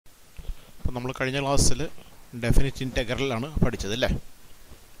അപ്പോൾ നമ്മൾ കഴിഞ്ഞ ക്ലാസ്സിൽ ഡെഫിനിറ്റ് ഇൻറ്റഗ്രലാണ് പഠിച്ചത് അല്ലേ.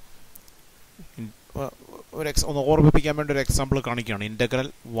 ഒന്ന് ഓർമ്മിപ്പിക്കാൻ വേണ്ടി ഒരു എക്സാമ്പിൾ കാണിക്കുകയാണ്. ഇൻറ്റഗ്രൽ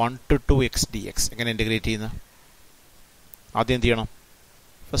 1 to 2x dx എങ്ങനെ ഇൻറ്റഗ്രേറ്റ് ചെയ്യുന്നത്? ആദ്യം എന്ത് ചെയ്യണം?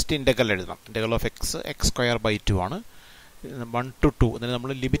 ഫസ്റ്റ് ഇൻറ്റഗ്രൽ എഴുതണം. Integral of x square by 2 ആണ്. 1 to 2 അതിന്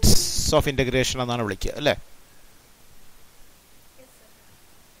നമ്മൾ ലിമിറ്റ്സ് ഓഫ് ഇൻറ്റഗ്രേഷൻ എന്നാണ് വിളിക്കുക അല്ലേ.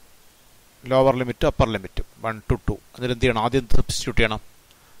 Lower limit upper limit 1 to 2 അതിന് എന്ത് ചെയ്യണം? ആദ്യം സബ്സ്റ്റിറ്റ്യൂട്ട് ചെയ്യണം.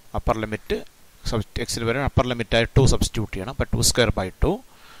 അപ്പർ ലിമിറ്റ് എക്സിന് വരെ അപ്പർ ലിമിറ്റായി 2 സബ്സ്റ്റിറ്റ്യൂട്ട് ചെയ്യണം. അപ്പോൾ 2 square by 2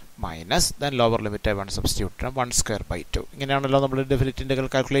 minus then lower ലിമിറ്റായി 1 substitute ചെയ്യണം. 1 സ്ക്വയർ ബൈ 2. ഇങ്ങനെയാണല്ലോ നമ്മൾ ഡെഫിനിറ്റ് ഇൻറ്റഗ്രൽ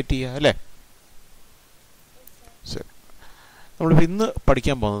കാൽക്കുലേറ്റ് ചെയ്യുക അല്ലേ. ശരി, നമ്മളിപ്പോൾ ഇന്ന്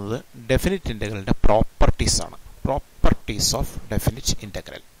പഠിക്കാൻ പോകുന്നത് definite ഇൻറ്റഗ്രലിൻ്റെ പ്രോപ്പർട്ടീസാണ്. Properties of definite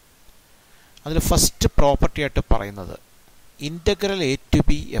integral. അതിൽ ഫസ്റ്റ് പ്രോപ്പർട്ടി ആയിട്ട് പറയുന്നത് integral A to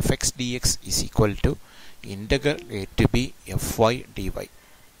B F X D X is equal to integral A to B F Y D Y.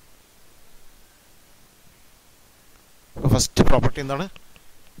 First property എന്താണ്?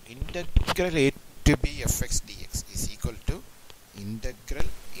 Integral A to B F X D X is equal to integral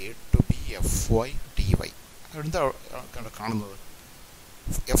A to B F Y D Y. എന്താ കാണുന്നത്?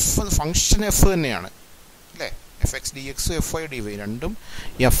 F function F തന്നെയാണ് അല്ലേ. F X D X F Y D Y രണ്ടും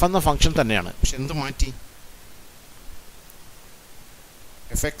F എന്ന function തന്നെയാണ്. പക്ഷെ എന്ത് മാറ്റി?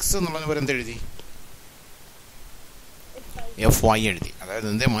 എഫ് എക്സ് എന്നുള്ളതിന് പകരം എന്തെഴുതി? എഫ് വൈ എഴുതി. അതായത്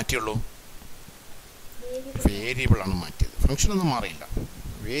എന്തേ മാറ്റിയുള്ളൂ? വേരിയബിളാണ് മാറ്റിയത്. ഫംഗ്ഷൻ ഒന്നും മാറിയില്ല,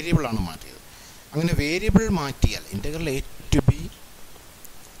 വേരിയബിളാണ് മാറ്റിയത്. അങ്ങനെ വേരിയബിൾ മാറ്റിയാൽ integral A to B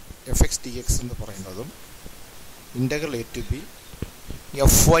F X D X എന്ന് പറയുന്നതും integral A to B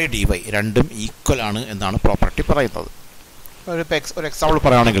F Y D Y രണ്ടും ഈക്വൽ ആണ് എന്നാണ് പ്രോപ്പർട്ടി പറയുന്നത്. ഒരു എക്സാമ്പിൾ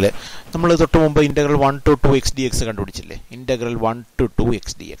പറയുകയാണെങ്കിൽ നമ്മൾ തൊട്ട് മുമ്പ് integral 1 to 2x dx കണ്ടുപിടിച്ചില്ലേ. Integral 1 to 2x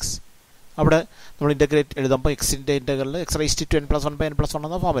dx. അവിടെ നമ്മൾ ഇൻറ്റഗ്രേറ്റ് എഴുതുമ്പോൾ എക്സിൻ്റെ integral X raise to n + 1 / n + 1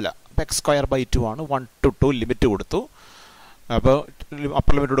 എന്ന ഫോർമുല. അപ്പോൾ എക്സ് സ്ക്വയർ ബൈ 2 ആണ്. 1 to 2 ലിമിറ്റ് കൊടുത്തു. അപ്പോൾ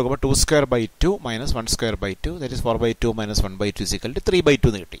അപ്പർ ലിമിറ്റ് കൊടുക്കുമ്പോൾ 2 square by 2 minus 1 square by 2 that is 4 by 2 minus 1 by 2 = 3 by 2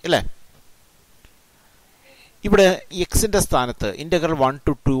 എന്ന് കിട്ടി അല്ലേ. ഇവിടെ എക്സിൻ്റെ സ്ഥാനത്ത് integral 1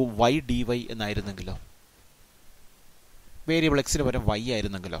 to 2y dy എന്നായിരുന്നെങ്കിലോ, variable എക്സിന് പകരം y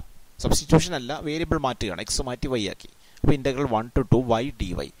ആയിരുന്നെങ്കിലോ, സബ്സ്റ്റിറ്റ്യൂഷൻ അല്ല, വേരിയബിൾ മാറ്റുകയാണ്, എക്സ് മാറ്റി y ആക്കി. അപ്പോൾ ഇൻറ്റഗ്രൽ 1 to 2y dy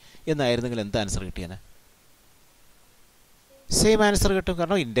എന്നായിരുന്നെങ്കിൽ എന്താ ആൻസർ കിട്ടിയത്? സെയിം ആൻസർ കിട്ടും.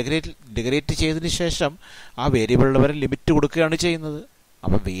 കാരണം ഇൻറ്റഗ്രേറ്റ് ചെയ്തതിന് ശേഷം ആ വേരിയബിളിന് വരെ ലിമിറ്റ് കൊടുക്കുകയാണ് ചെയ്യുന്നത്.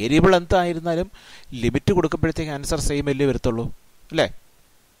 അപ്പോൾ വേരിയബിൾ എന്തായിരുന്നാലും ലിമിറ്റ് കൊടുക്കുമ്പോഴത്തേക്ക് ആൻസർ സെയിം അല്ലേ വരത്തുള്ളൂ അല്ലേ.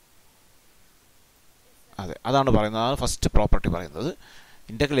 അതെ, അതാണ് പറയുന്നത്. അതാണ് ഫസ്റ്റ് പ്രോപ്പർട്ടി പറയുന്നത്.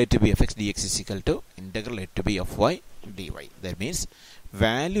 Integral a to b f x dx is equal to integral a to b of y dy. That means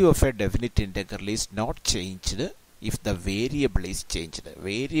value of a definite integral is not changed if the variable is changed.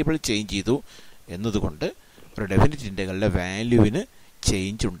 Variable change ചെയ്തു എന്നതുകൊണ്ട് ഒരു definite ഇൻറ്റഗ്രലിൻ്റെ വാല്യൂവിന്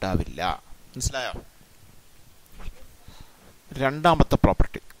change ഉണ്ടാവില്ല. മനസ്സിലായോ? രണ്ടാമത്തെ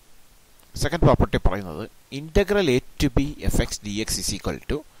property, second property പറയുന്നത് integral A to B F X D X is equal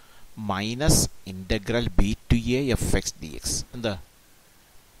to minus integral B to A F X D X. എന്താ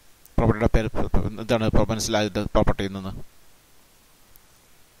പ്രോപ്പർട്ടിയുടെ പേര്? എന്താണ് മനസ്സിലായത് പ്രോപ്പർട്ടിയിൽ നിന്ന്?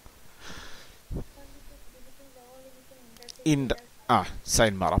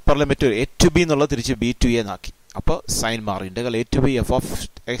 സൈൻ മാറും. Upper limit A to B എന്നുള്ളത് തിരിച്ച് ബി ടു എ എന്നാക്കി. അപ്പോൾ സൈൻ മാറും. Integral A to B F of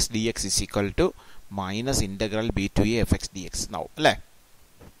X D X is equal to minus integral B to A F X D X എന്നാവും അല്ലേ.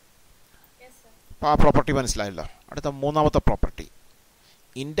 അപ്പോൾ ആ പ്രോപ്പർട്ടി മനസ്സിലായല്ലോ. അടുത്ത മൂന്നാമത്തെ property,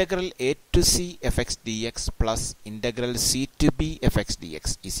 integral a to c fx dx plus integral c to b fx dx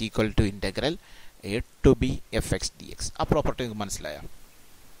is equal to integral a to b fx dx. ആ property നിങ്ങൾക്ക് മനസ്സിലായോ?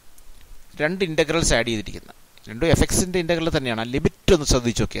 രണ്ട് ഇൻറ്റഗ്രൽസ് ആഡ് ചെയ്തിരിക്കുന്നത് രണ്ടും എഫ് എക്സിൻ്റെ ഇൻറ്റഗ്രൽ തന്നെയാണ്. ലിമിറ്റ് ഒന്ന്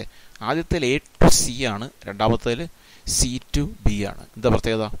ശ്രദ്ധിച്ചു നോക്കിയേ. ആദ്യത്തിൽ എ ടു സി ആണ്, രണ്ടാമത്തേൽ സി ടു ബി ആണ്. എന്താ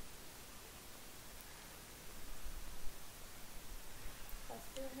പ്രത്യേകത?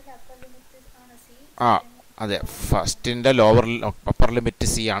 അതെ, ഫസ്റ്റിൻ്റെ ലോവർ അപ്പർ ലിമിറ്റ്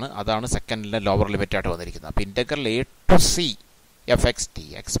സി ആണ്, അതാണ് സെക്കൻഡിൻ്റെ ലോവർ ലിമിറ്റ് ആയിട്ട് വന്നിരിക്കുന്നത്. അപ്പോൾ integral A to C F X D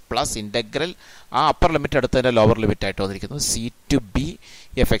X plus integral ആ അപ്പർ ലിമിറ്റ് അടുത്തതിൻ്റെ ലോവർ ലിമിറ്റ് ആയിട്ട് വന്നിരിക്കുന്നത് C to B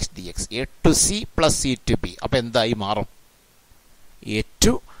F X D X. A to C plus C to B. അപ്പോൾ എന്തായി മാറും? എ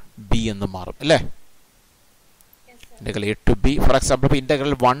ടു ബി എന്ന് മാറും അല്ലേ. Integral A to B, for example ഇപ്പോൾ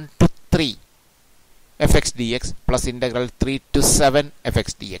integral 1 to 3 F X D X plus integral 3 to 7 F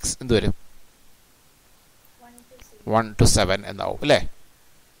X D X എന്ത് വരും? 1 to 7 എന്നാവും അല്ലേ.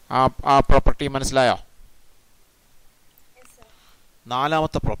 ആ പ്രോപ്പർട്ടി മനസ്സിലായോ?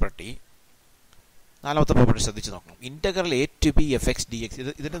 നാലാമത്തെ പ്രോപ്പർട്ടി ശ്രദ്ധിച്ച് നോക്കണം. Integral A to B F X D X,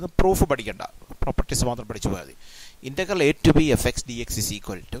 ഇതിൻ്റെ പ്രൂഫ് പഠിക്കണ്ട, പ്രോപ്പർട്ടീസ് മാത്രം പഠിച്ചു പോയാൽ മതി. Integral A to B F X D X is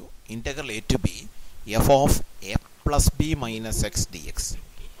equal to integral A to B F of A plus B minus X D X.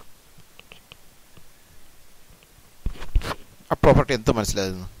 ആ property എന്ത്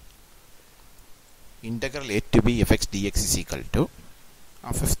മനസ്സിലായിരുന്നു? Integral A to B F X D X is equal to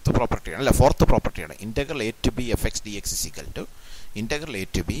ആ fifth പ്രോപ്പർട്ടിയാണ്, അല്ല fourth പ്രോപ്പർട്ടിയാണ്. Integral A to B F X D X is equal to integral A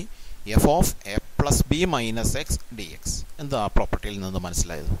to B F of A plus B minus X D X. എന്താ ആ പ്രോപ്പർട്ടിയിൽ നിന്ന്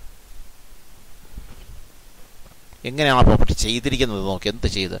മനസ്സിലായത്? എങ്ങനെയാണ് ആ പ്രോപ്പർട്ടി ചെയ്തിരിക്കുന്നത് നോക്കി. എന്ത്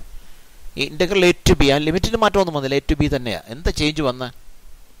ചെയ്ത്? ഇൻ്റഗ്രൽ എ ടു ബി, ആ ലിമിറ്റിന് മാറ്റമൊന്നും വന്നില്ല, എ ടു ബി തന്നെയാണ്. എന്താ ചേഞ്ച് വന്ന്?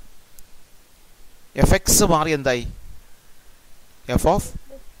 എഫ് എക്സ് മാറി എന്തായി? F of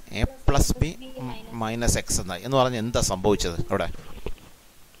A plus B minus X എന്നായി. എന്ന് പറഞ്ഞാൽ എന്താ സംഭവിച്ചത് അവിടെ?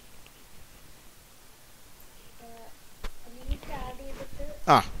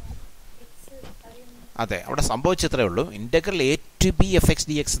 ആ അതെ, അവിടെ സംഭവിച്ചത്രേ ഉള്ളൂ. Integral A to B F X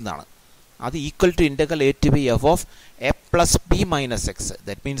D X എന്നാണ്. അത് equal to integral A to B F of A plus B minus X.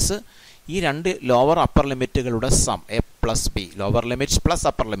 That means ഈ രണ്ട് lower upper ലിമിറ്റുകളുടെ some, A plus B, lower limits plus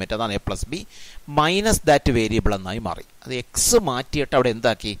upper limit, അതാണ് A plus B minus that variable എന്നായി മാറി. അത് X മാറ്റിയിട്ട് അവിടെ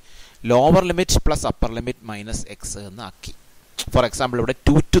എന്താക്കി? Lower limit plus upper limit minus X എന്നാക്കി. ഫോർ എക്സാമ്പിൾ ഇവിടെ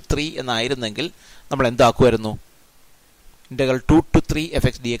 2 to 3 എന്നായിരുന്നെങ്കിൽ നമ്മൾ എന്താക്കുമായിരുന്നു? Integral 2 to 3 F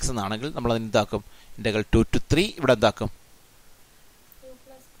X D X എന്നാണെങ്കിൽ നമ്മൾ അത് എന്താക്കും? ഇൻ്റഗ്രൽ 2 to 3 ഇവിടെ എന്താക്കും?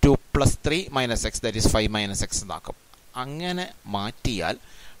 2 plus 3 minus x, that is 5 minus x എന്നാക്കും. അങ്ങനെ മാറ്റിയാൽ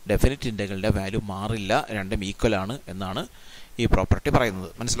ഡെഫിനിറ്റ് ഇൻ്റഗ്രലിൻ്റെ വാല്യൂ മാറില്ല, രണ്ടും ഈക്വൽ ആണ് എന്നാണ് ഈ പ്രോപ്പർട്ടി പറയുന്നത്.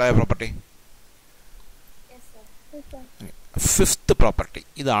 മനസ്സിലായ പ്രോപ്പർട്ടി? ഫിഫ്ത്ത് പ്രോപ്പർട്ടി,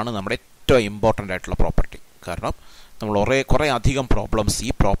 ഇതാണ് നമ്മുടെ ഏറ്റവും ഇമ്പോർട്ടൻ്റ് ആയിട്ടുള്ള പ്രോപ്പർട്ടി. കാരണം നമ്മൾ കുറേ അധികം പ്രോബ്ലംസ്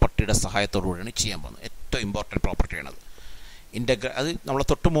ഈ പ്രോപ്പർട്ടിയുടെ സഹായത്തോടുകൂടിയാണ് ചെയ്യാൻ പോകുന്നത്. ഏറ്റവും ഇമ്പോർട്ടൻറ്റ് പ്രോപ്പർട്ടിയാണത്. അത് നമ്മൾ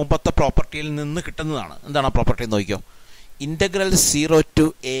തൊട്ട് മുമ്പത്തെ പ്രോപ്പർട്ടിയിൽ നിന്ന് കിട്ടുന്നതാണ്. എന്താണ് ആ പ്രോപ്പർട്ടി എന്ന് നോക്കിയോ? Integral 0 to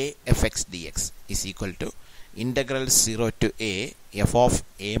a fx dx is equal to integral 0 to a f of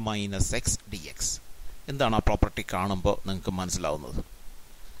a minus x dx. എന്താണ് ആ പ്രോപ്പർട്ടി കാണുമ്പോൾ നിങ്ങൾക്ക് മനസ്സിലാവുന്നത്?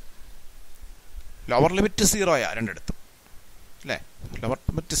 ലോവർ ലിമിറ്റ് 0 ആയ രണ്ടിടത്തും അല്ലേ? ലോവർ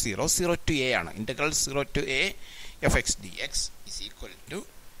ലിമിറ്റ് 0 to a ആണ്. Integral 0 to a F X D X is equal to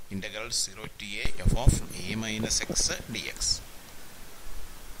integral 0 to a F of a minus X D X.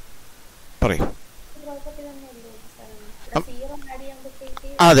 പറയൂ.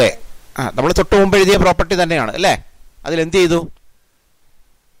 അതെ, നമ്മൾ തൊട്ട് മുമ്പ് എഴുതിയ പ്രോപ്പർട്ടി തന്നെയാണ് അല്ലേ? അതിലെന്ത് ചെയ്തു?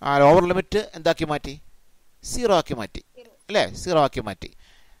 ആ ലോവർ ലിമിറ്റ് എന്താക്കി മാറ്റി? 0 ആക്കി മാറ്റി അല്ലേ? 0 ആക്കി മാറ്റി.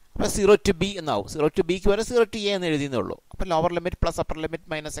 അപ്പോൾ 0 to b എന്നാവും. 0 to bക്ക് വരെ 0 to a എന്ന് എഴുതിയെന്നേ ഉള്ളൂ. അപ്പോൾ lower limit plus upper limit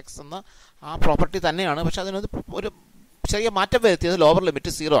minus X എന്ന ആ പ്രോപ്പർട്ടി തന്നെയാണ്. പക്ഷെ അതിനൊരു ഒരു ചെറിയ മാറ്റം വരുത്തിയത്, ലോവർ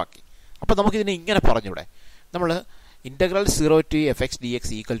ലിമിറ്റ് 0 ആക്കി. അപ്പോൾ നമുക്കിതിനെ ഇങ്ങനെ പറഞ്ഞൂടെ? നമ്മൾ integral 0 to F X D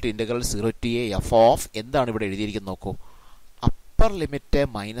X equal to integral 0 to a F of എന്താണ് ഇവിടെ എഴുതിയിരിക്കുന്നത് നോക്കൂ? അപ്പർ ലിമിറ്റ്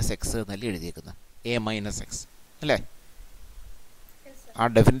മൈനസ് എക്സ് എന്നല്ലേ എഴുതിയിരിക്കുന്നത്? എ മൈനസ് എക്സ് അല്ലേ? ആ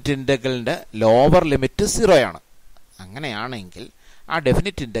ഡെഫിനിറ്റ് ഇൻ്റഗ്രലിൻ്റെ ലോവർ ലിമിറ്റ് 0 ആണ്. അങ്ങനെയാണെങ്കിൽ ആ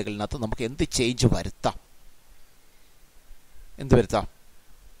ഡെഫിനിറ്റ് ഇൻ്റഗ്രലിനകത്ത് നമുക്ക് എന്ത് ചേഞ്ച് വരുത്താം? എന്ത് വരുത്താം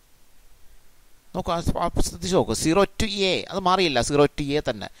നോക്കൂ, ശ്രദ്ധിച്ച് നോക്കൂ. 0 to a അത് മാറിയില്ല, 0 to a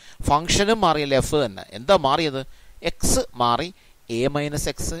തന്നെ. ഫംഗ്ഷനും മാറിയില്ല, എഫ് തന്നെ. എന്താ മാറിയത്? എക്സ് മാറി എ മൈനസ്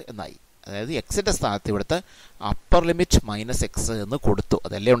എക്സ് എന്നായി. അതായത് എക്സിൻ്റെ സ്ഥാനത്ത് ഇവിടുത്തെ അപ്പർ ലിമിറ്റ് മൈനസ് എക്സ് എന്ന് കൊടുത്തു.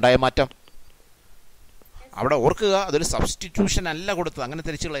 അതല്ലേ ഉണ്ടായ മാറ്റം? അവിടെ ഓർക്കുക, അതൊരു സബ്സ്റ്റിറ്റ്യൂഷൻ അല്ല കൊടുത്തത്. അങ്ങനെ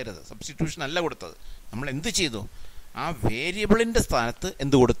തിരിച്ചു കളയരുത്. സബ്സ്റ്റിറ്റ്യൂഷൻ അല്ല കൊടുത്തത്. നമ്മൾ എന്ത് ചെയ്തു? ആ വേരിയബിളിൻ്റെ സ്ഥാനത്ത്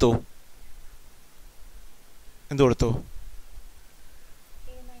എന്ത് കൊടുത്തു? എന്ത് കൊടുത്തു?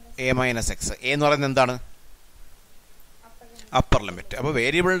 A minus X. എ എന്ന് പറയുന്നത് എന്താണ്? Upper limit. അപ്പോൾ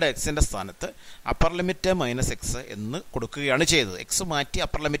വേരിയബിളിൻ്റെ എക്സിൻ്റെ സ്ഥാനത്ത് അപ്പർ ലിമിറ്റ് മൈനസ് എക്സ് എന്ന് കൊടുക്കുകയാണ് ചെയ്തത്. എക്സ് മാറ്റി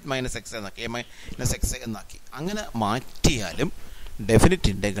അപ്പർ ലിമിറ്റ് മൈനസ് എക്സ് എന്നാക്കി, എ മൈനസ് എക്സ് എന്നാക്കി. അങ്ങനെ മാറ്റിയാലും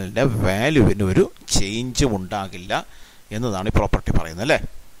ഡെഫിനിറ്റ് ഇൻ്റഗ്രലിൻ്റെ വാല്യൂവിന് ഒരു ചേഞ്ചും ഉണ്ടാകില്ല എന്നതാണ് ഈ പ്രോപ്പർട്ടി പറയുന്നത് അല്ലേ?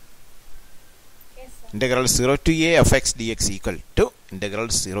 Integral 0 to a F X D X equal to integral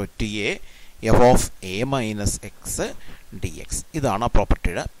 0 to a F of A minus X D X. ഇതാണ് ആ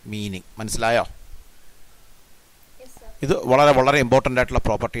പ്രോപ്പർട്ടിയുടെ മീനിങ്. മനസ്സിലായോ? ഇത് വളരെ വളരെ ഇമ്പോർട്ടൻ്റ് ആയിട്ടുള്ള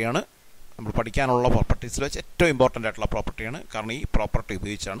പ്രോപ്പർട്ടിയാണ്. നമ്മൾ പഠിക്കാനുള്ള പ്രോപ്പർട്ടീസിൽ വെച്ച് ഏറ്റവും ഇമ്പോർട്ടൻ്റ് ആയിട്ടുള്ള പ്രോപ്പർട്ടിയാണ്. കാരണം ഈ പ്രോപ്പർട്ടി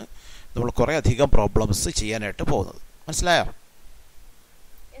ഉപയോഗിച്ചാണ് നമ്മൾ കുറേ അധികം പ്രോബ്ലംസ് ചെയ്യാനായിട്ട് പോകുന്നത്. മനസ്സിലായോ?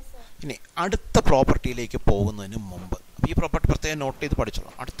 ഇനി അടുത്ത പ്രോപ്പർട്ടിയിലേക്ക് പോകുന്നതിന് മുമ്പ്, ഈ പ്രോപ്പർട്ടി പ്രത്യേകം നോട്ട് ചെയ്ത്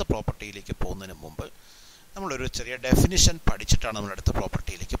പഠിച്ചോളാം. അടുത്ത പ്രോപ്പർട്ടിയിലേക്ക് പോകുന്നതിന് മുമ്പ് നമ്മളൊരു ചെറിയ ഡെഫിനിഷൻ പഠിച്ചിട്ടാണ് നമ്മൾ അടുത്ത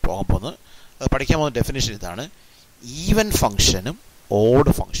പ്രോപ്പർട്ടിയിലേക്ക് പോകാൻ പോകുന്നത്. അത് പഠിക്കാൻ പോകുന്ന ഡെഫിനിഷൻ ഇതാണ്: ഈവൻ ഫംഗ്ഷനും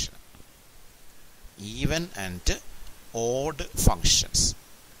ഓഡ് ഫംഗ്ഷനും. Even and odd functions.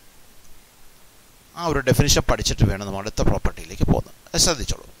 ആ ഒരു ഡെഫിനിഷൻ പഠിച്ചിട്ട് വേണം നമ്മൾ അടുത്ത പ്രോപ്പർട്ടിയിലേക്ക് പോകുന്നത്. അത്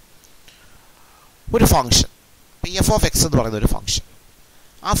ശ്രദ്ധിച്ചോളൂ. ഒരു ഫംഗ്ഷൻ എഫ് ഓഫ് എക്സ് എന്ന് പറയുന്ന ഒരു ഫംഗ്ഷൻ,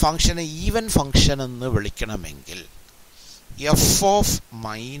 ആ ഫംഗ്ഷനെ ഈവൻ ഫംഗ്ഷൻ എന്ന് വിളിക്കണമെങ്കിൽ F of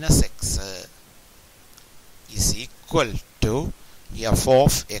minus X is equal to F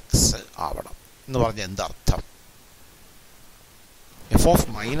of X ആവണം. എന്ന് പറഞ്ഞാൽ എന്താർത്ഥം? F of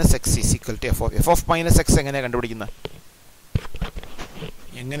minus X is equal to F of minus X എങ്ങനെയാണ് കണ്ടുപിടിക്കുന്നത്?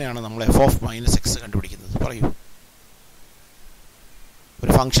 എങ്ങനെയാണ് നമ്മൾ എഫ് ഓഫ് മൈനസ് എക്സ് കണ്ടുപിടിക്കുന്നത്? പറയൂ.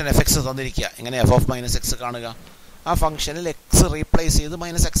 ഒരു ഫംഗ്ഷൻ എഫ് എക്സ് തന്നിരിക്കുക, എങ്ങനെ എഫ് ഓഫ് മൈനസ് എക്സ് കാണുക? ആ ഫംഗ്ഷനിൽ എക്സ് റീപ്ലേസ് ചെയ്ത്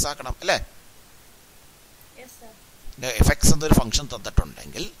മൈനസ് എക്സ് ആക്കണം, അല്ലേ? എഫ് എക്സ് എന്നൊരു ഫംഗ്ഷൻ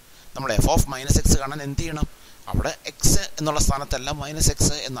തന്നിട്ടുണ്ടെങ്കിൽ നമ്മൾ എഫ് ഓഫ് മൈനസ് എക്സ് കാണാൻ എന്ത് ചെയ്യണം? അവിടെ എക്സ് എന്നുള്ള സ്ഥാനത്തെല്ലാം മൈനസ്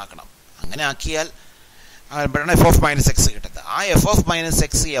എക്സ് എന്നാക്കണം. അങ്ങനെ ആക്കിയാൽ ഇവിടെയാണ് എഫ് ഓഫ് മൈനസ് എക്സ് കിട്ടുന്നത്. ആ F of minus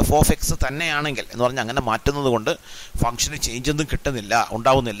X F of X തന്നെയാണെങ്കിൽ എന്ന് പറഞ്ഞാൽ അങ്ങനെ മാറ്റുന്നത് കൊണ്ട് ഫംഗ്ഷന് ചേഞ്ച് ഒന്നും കിട്ടുന്നില്ല,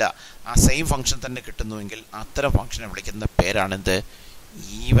 ഉണ്ടാവുന്നില്ല. ആ സെയിം ഫംഗ്ഷൻ തന്നെ കിട്ടുന്നുവെങ്കിൽ അത്തരം ഫംഗ്ഷനെ വിളിക്കുന്ന പേരാണ് എന്ത്?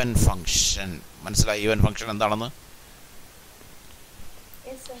 Even function. മനസ്സിലായി ഈവൻ ഫംഗ്ഷൻ എന്താണെന്ന്?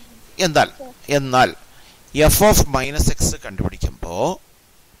 എന്നാൽ എഫ് ഓഫ് മൈനസ് എക്സ് കണ്ടുപിടിക്കുമ്പോൾ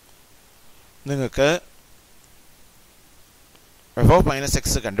നിങ്ങൾക്ക് എഫ് ഓഫ് മൈനസ്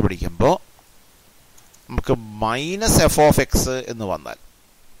എക്സ് കണ്ടുപിടിക്കുമ്പോൾ നമുക്ക് മൈനസ് എഫ് ഓഫ് എക്സ് എന്ന്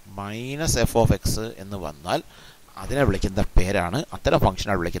വന്നാൽ അതിനെ വിളിക്കുന്ന പേരാണ്, അത്തരം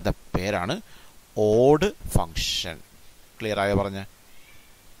ഫംഗ്ഷനെ വിളിക്കുന്ന പേരാണ് ഓഡ് ഫംഗ്ഷൻ. ക്ലിയർ ആയോ പറഞ്ഞ്?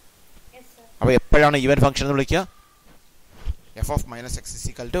 അപ്പോൾ എപ്പോഴാണ് ഈവൻ ഫംഗ്ഷൻ എന്ന് വിളിക്കുക? F of minus X is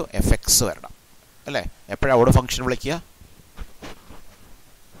equal to F X വരണം, അല്ലേ? എപ്പോഴാണ് ഓഡ് ഫംഗ്ഷൻ വിളിക്കുക?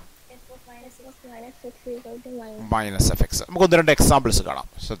 Minus F X. നമുക്ക് 1-2 എക്സാമ്പിൾസ് കാണാം,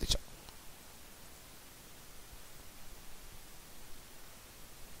 ശ്രദ്ധിച്ചോ.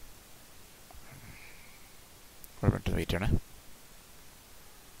 വെയിറ്റ് ചെയ്യണേ.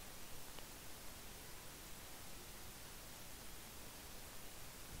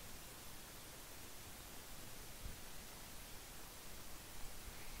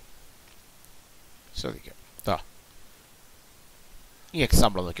 ശ്രദ്ധിക്കാം. ഈ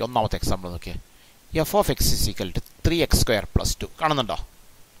എക്സാമ്പിൾ നോക്കി, ഒന്നാമത്തെ എക്സാമ്പിൾ നോക്കിയേ. F of X is equal to 3x² + 2 കാണുന്നുണ്ടോ?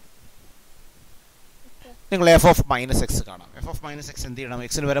 നിങ്ങൾ എഫ് ഓഫ് മൈനസ് എക്സ് കാണാം. എഫ് ഓഫ് മൈനസ് എക്സ് എന്ത് ചെയ്യണം?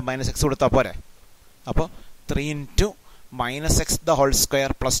 എക്സിന് വരെ മൈനസ് എക്സ് കൊടുത്താൽ പോരെ? അപ്പോൾ 3 × -x²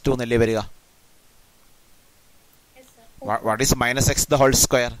 + 2 എന്നല്ലേ വരിക? What is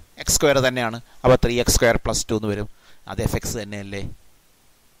 -x²? x² തന്നെയാണ്. അപ്പോൾ 3x² + 2 എന്ന് വരും. അത് എഫ് എക്സ് തന്നെയല്ലേ?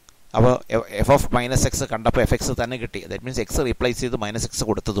 അപ്പോൾ എഫ് ഓഫ് മൈനസ് എക്സ് കണ്ടപ്പോൾ എഫ് എക്സ് തന്നെ കിട്ടി. ദാറ്റ് മീൻസ് എക്സ് റീപ്ലേസ് ചെയ്ത് മൈനസ് എക്സ്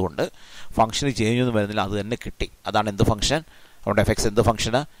കൊടുത്തതുകൊണ്ട് ഫംഗ്ഷന് ചേഞ്ച് ഒന്നും വരുന്നില്ല, അത് തന്നെ കിട്ടി. അതാണ് എന്ത് ഫംഗ്ഷൻ? അതുകൊണ്ട് എഫ് എക്സ് എന്ത്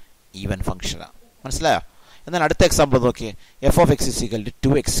ഫംഗ്ഷനാണ്? ഈവൻ ഫംഗ്ഷനാണ്. മനസ്സിലായോ? എന്നാൽ അടുത്ത എക്സാമ്പിൾ നോക്കിയേ. F of X is equal to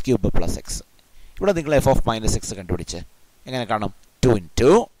 2x³ + x. ഇവിടെ നിങ്ങൾ എഫ് ഓഫ് മൈനസ് എക്സ് കണ്ടുപിടിച്ച് എങ്ങനെ കാണും?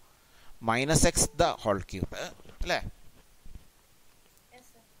 2 × -x³ അല്ലേ?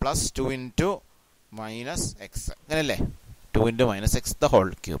 പ്ലസ് 2 × -x അങ്ങനെയല്ലേ? 2 × -x³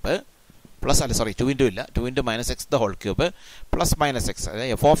 പ്ലസ്, അല്ല സോറി 2 × ഇല്ല, 2 × -x³ പ്ലസ് -x.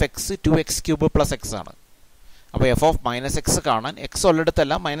 അതായത് F of X 2x³ + x ആണ്. അപ്പോൾ എഫ് ഓഫ് മൈനസ് എക്സ് കാണാൻ എക്സ്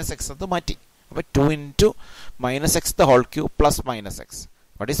ഉള്ളിടത്തെല്ലാം മൈനസ് എക്സ് അത് മാറ്റി. അപ്പോൾ 2 × -x³ plus -x.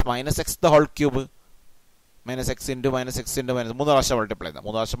 What is -x³? -x × -x × 3 പ്രാവശ്യം മൾട്ടിപ്ലൈ ചെയ്യുക.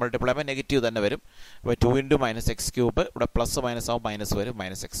 3 പ്രാവശ്യം മൾട്ടിപ്ലൈ ചെയ്യുമ്പോൾ നെഗറ്റീവ് തന്നെ വരും. അപ്പോൾ 2 × -x³ ഇവിടെ പ്ലസ് മൈനസ് ആവും, മൈനസ് വരും,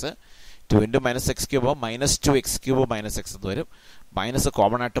 -x. 2 × -x³ -2x³ -x എന്ന് വരും. മൈനസ്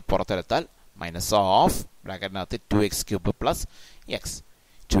കോമൺ ആയിട്ട് പുറത്തെടുത്താൽ minus of ബ്രാക്കറ്റിനകത്ത് 2x³ + x.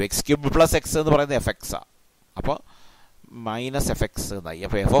 2x³ + x എന്ന് പറയുന്നത് എഫ് എക്സ് ആണ്. അപ്പോൾ മൈനസ് എഫ് എക്സ് എന്നായി.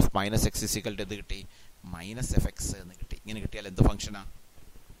 അപ്പോൾ F of minus X is equal to എന്ത് കിട്ടി? മൈനസ് എഫ് എക്സ് എന്ന് കിട്ടി. ഇങ്ങനെ കിട്ടിയാൽ എന്ത് ഫംഗ്ഷനാണ്?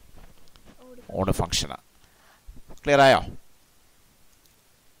 ഓഡ് ഫംഗ്ഷനാണ്. ക്ലിയർ ആയോ?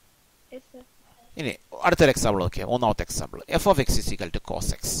 ഇനി അടുത്തൊരു എക്സാമ്പിൾ നോക്കിയാൽ, മൂന്നാമത്തെ example. F of X is equal to cos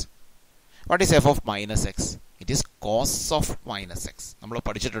X. What is F of minus X? It is cos of minus X. നമ്മൾ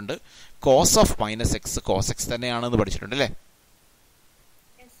പഠിച്ചിട്ടുണ്ട് cos of minus X cos X തന്നെയാണെന്ന് പഠിച്ചിട്ടുണ്ട് അല്ലേ?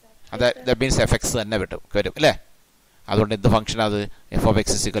 ദാറ്റ് മീൻസ് എഫ് എക്സ് തന്നെ വരും അല്ലേ? അതുകൊണ്ട് എന്ത് ഫംഗ്ഷനാണ് അത്? F of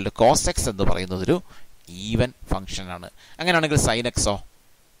X is equal to cos X എന്ന് പറയുന്നത് ഒരു ഈവൻ ഫംഗ്ഷനാണ്. അങ്ങനെയാണെങ്കിൽ സൈൻ എക്സോ?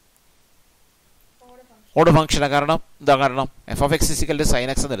 ഓഡ് ഫംഗ്ഷനാണ്. കാരണം എന്താ? കാരണം F of X is equal to sign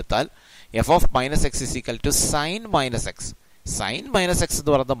X എന്ന് എടുത്താൽ F of minus X is equal to sign minus X. Sign minus X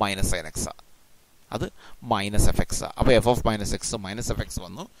എന്ന് പറയുന്നത് മൈനസ് സൈൻ എക്സ് ആണ്, അത് മൈനസ് എഫ് എക്സ് ആണ്. അപ്പോൾ F of minus X minus F X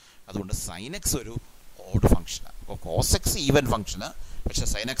വന്നു. അതുകൊണ്ട് സൈൻ എക്സ് ഒരു ഓഡ് ഫംഗ്ഷനാണ്. അപ്പോൾ കോസ് എക്സ് ഈവൻ ഫംഗ്ഷനാണ്, പക്ഷേ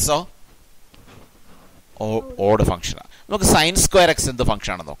സൈൻ എക്സോ ഓഡ് ഫംഗ്ഷനാണ്. നമുക്ക് സൈൻ സ്ക്വയർ എക്സ് എന്ത്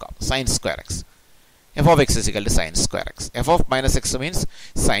ഫംഗ്ഷനാണെന്ന് നോക്കാം. Sine square X F of X is equal to sine square X. F of minus X means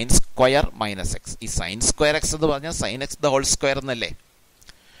sine square minus X. ഈ സൈൻ സ്ക്വയർ എക്സ് എന്ന് പറഞ്ഞാൽ sign X the whole square എന്നല്ലേ?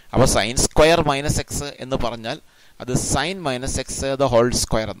 അപ്പോൾ sine square minus X എന്ന് പറഞ്ഞാൽ അത് sign minus X the whole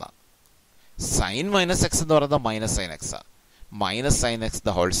square എന്നാണ്. Sign minus X എന്ന് പറയുന്നത് മൈനസ് സൈൻ എക്സ് ആണ്. Minus sign X the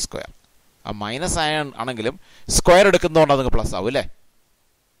whole square. ആ മൈനസ് ആണെങ്കിലും സ്ക്വയർ എടുക്കുന്നതുകൊണ്ട് അത് പ്ലസ് ആവും അല്ലേ?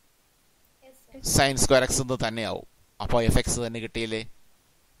 സൈൻ സ്ക്വയർ എക്സ് എന്ന് തന്നെയാവും. അപ്പോൾ എഫ് എക്സ് തന്നെ കിട്ടിയില്ലേ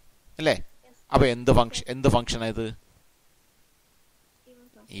അല്ലേ? അപ്പോൾ എന്ത് ഫംഗ്ഷനാണ് ഇത്?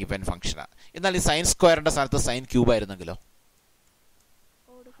 ഈവൻ ഫംഗ്ഷനാണ്. എന്നാൽ ഈ സൈൻ സ്ക്വയറിൻ്റെ സ്ഥാനത്ത് സൈൻ ക്യൂബ് ആയിരുന്നെങ്കിലോ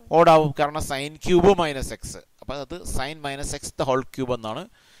ഓടാവും. കാരണം സൈൻ ക്യൂബ് മൈനസ് എക്സ്, അപ്പോൾ അത് sign minus X the whole cube എന്നാണ്.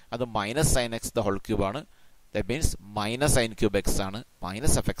 അത് minus sign X the whole cube ആണ്. That means minus sine cube X ആണ്,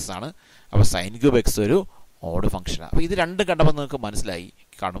 മൈനസ് എഫ് എക്സ് ആണ്. അപ്പോൾ സൈൻ ക്യൂബ് എക്സ് ഒരു ഓഡ് ഫംഗ്ഷനാണ്. അപ്പോൾ ഇത് രണ്ടും കണ്ടപ്പോൾ നിങ്ങൾക്ക് മനസ്സിലായി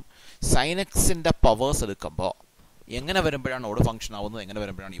കാണും സൈൻ എക്സിൻ്റെ പവേഴ്സ് എടുക്കുമ്പോൾ എങ്ങനെ വരുമ്പോഴാണ് ഓഡ് ഫംഗ്ഷൻ ആവുന്നത്, എങ്ങനെ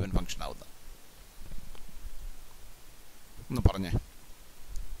വരുമ്പോഴാണ് ഈവൻ ഫംഗ്ഷൻ ആവുന്നത് എന്ന് പറഞ്ഞേ.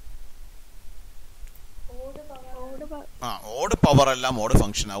 ഓഡ് പവർ എല്ലാം ഓഡ്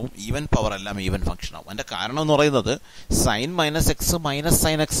ഫംഗ്ഷൻ ആവും, ഈവൻ പവർ എല്ലാം ഈവൻ ഫംഗ്ഷൻ ആവും. അതിൻ്റെ കാരണം എന്ന് പറയുന്നത് sign minus X minus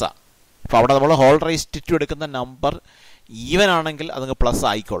sign എക്സാ. അപ്പോൾ അവിടെ നമ്മൾ ഹോൾ റൈസ് ടു എടുക്കുന്ന നമ്പർ ഈവൻ ആണെങ്കിൽ അതങ്ങ് പ്ലസ്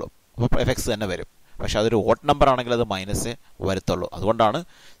ആയിക്കോളും, അപ്പോൾ എഫ് എക്സ് തന്നെ വരും. പക്ഷെ അതൊരു ഓഡ് നമ്പർ ആണെങ്കിൽ അത് മൈനസ് വരത്തുള്ളൂ. അതുകൊണ്ടാണ്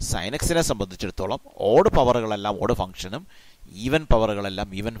സൈൻ എക്സിനെ സംബന്ധിച്ചിടത്തോളം ഓഡ് പവറുകളെല്ലാം ഓഡ് ഫംഗ്ഷനും ഈവൻ പവറുകളെല്ലാം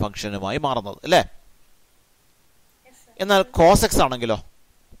ഈവൻ ഫംഗ്ഷനുമായി മാറുന്നത് അല്ലേ. എന്നാൽ കോസ് എക്സ് ആണെങ്കിലോ,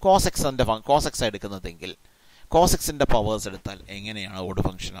 കോസ് എക്സ് എടുക്കുന്നതെങ്കിൽ കോസ് എക്സിൻ്റെ പവേഴ്സ് എടുത്താൽ എങ്ങനെയാണ് ഓഡ്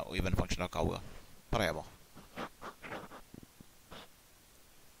ഫംഗ്ഷനോ ഈവൻ ഫംഗ്ഷനോ ഒക്കെ ആവുക പറയാമോ?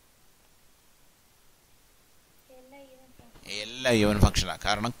 എല്ലാ ഈവൻ ഫംഗ്ഷനാണ്.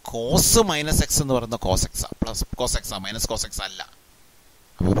 കാരണം കോസ് മൈനസ് എക്സ് എന്ന് പറയുന്ന cos എക്സാ, plus cos എക്സാ, minus cos X അല്ല.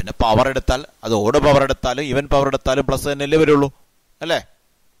 അപ്പോൾ പിന്നെ പവർ എടുത്താൽ അത് ഓഡ് പവർ എടുത്താലും ഈവൻ പവർ എടുത്താലും പ്ലസ് തന്നെയല്ലേ വരുള്ളൂ അല്ലേ.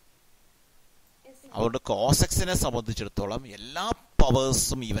 അതുകൊണ്ട് കോസ് എക്സിനെ സംബന്ധിച്ചിടത്തോളം എല്ലാ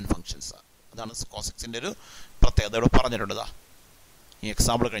പവേഴ്സും ഈവൻ ഫംഗ്ഷൻസാണ്. അതാണ് കോസ് എക്സിൻ്റെ ഒരു പ്രത്യേകത ഇവിടെ പറഞ്ഞിട്ടുള്ളതാ. ഈ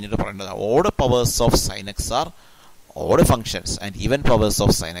എക്സാമ്പിൾ കഴിഞ്ഞിട്ട് പറയേണ്ടതാ. Odd powers of sine X R odd functions and even powers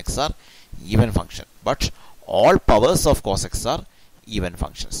of sine X R even function, but all powers of cos x are even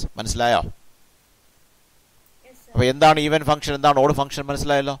functions. മനസ്സിലായോ? അപ്പോൾ എന്താണ് ഈവൻ ഫംഗ്ഷൻ, എന്താണ് ഓഡ് ഫംഗ്ഷൻ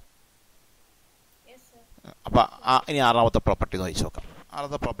മനസ്സിലായല്ലോ. അപ്പോൾ ഇനി ആറാമത്തെ property നോക്കി നോക്കാം.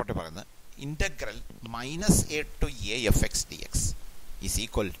 ആറാമത്തെ പ്രോപ്പർട്ടി പറയുന്നത് integral minus A to A F X D X is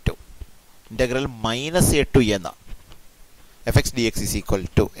equal to integral minus A to എന്ന F X D X is equal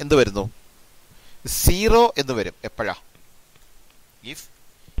to എന്ത് വരുന്നു? 0 എന്ന് വരും. എപ്പോഴാ? If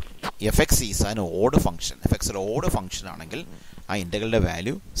F X is an odd function. F X ഒരു odd function ആണെങ്കിൽ ആ ഇൻ്റഗ്രലിൻ്റെ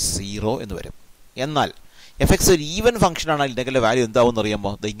value 0 എന്ന് വരും. എന്നാൽ എഫ് എക്സ് ഒരു ഈവൻ ഫംഗ്ഷൻ ആണെങ്കിൽ ഇൻ്റഗ്രലിൻ്റെ വാല്യൂ എന്താവും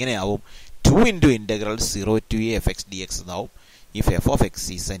എന്നറിയുമ്പോൾ ഇത് ഇങ്ങനെയാവും. 2 into integral 0 to a F X D X എന്നാവും. If F of X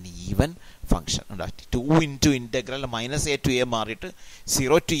is an even function. 2 into integral minus A to A മാറിയിട്ട്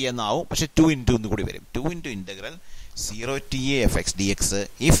 0 to a എന്നാവും. പക്ഷേ 2 ഇൻറ്റു എന്ന് കൂടി വരും. 2 into integral 0 to a F X D X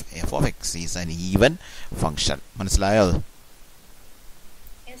if F of X is an even function. മനസ്സിലായോ അത്?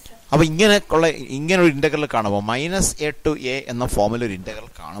 അപ്പോൾ ഇങ്ങനെ ഒരു ഇൻ്റഗ്രൽ കാണുമ്പോൾ മൈനസ് എ ടു എ എന്ന ഫോമിലൊരു ഇൻ്റഗ്രൽ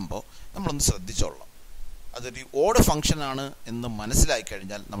കാണുമ്പോൾ നമ്മളൊന്ന് ശ്രദ്ധിച്ചോളാം. അതൊരു ഓഡ് ഫംഗ്ഷനാണ് എന്ന് മനസ്സിലായി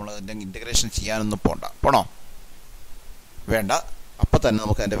കഴിഞ്ഞാൽ നമ്മൾ അതിൻ്റെ ഇൻ്റഗ്രേഷൻ ചെയ്യാനൊന്നും പോണോ? വേണ്ട. അപ്പം തന്നെ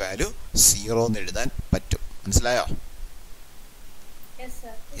നമുക്ക് അതിൻ്റെ വാല്യൂ 0 എന്ന് എഴുതാൻ പറ്റും. മനസ്സിലായോ?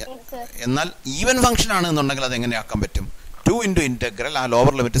 എന്നാൽ ഈവൻ ഫംഗ്ഷൻ ആണ് എന്നുണ്ടെങ്കിൽ അത് എങ്ങനെ ആക്കാൻ പറ്റും? 2 ഇൻറ്റു ഇൻ്റഗ്രൽ ആ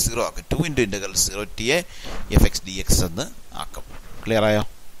ലോവർ ലിമിറ്റ് 0 ആക്കും. 2 into integral 0 to a F X D X എന്ന് ആക്കും. ക്ലിയർ ആയോ?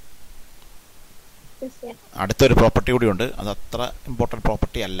 അടുത്തൊരു പ്രോപ്പർട്ടി കൂടിയുണ്ട്. അത് അത്ര ഇമ്പോർട്ടൻറ്റ്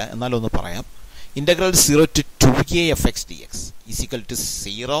പ്രോപ്പർട്ടി അല്ല, എന്നാലും ഒന്ന് പറയാം. Integral 0 to 2a F X D X is equal to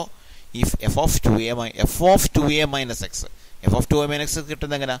 0 if F of 2a minus X. F of 2a minus X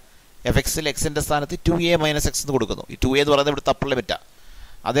കിട്ടുന്നത് എങ്ങനെ? എഫ് എക്സിൽ എക്സിൻ്റെ സ്ഥാനത്ത് 2a മൈനസ് എക്സ് എന്ന് കൊടുക്കുന്നു. ഈ 2a എന്ന് പറയുന്നത് ഇവിടുത്തെ അപ്പർ ലിമിറ്റാണ്.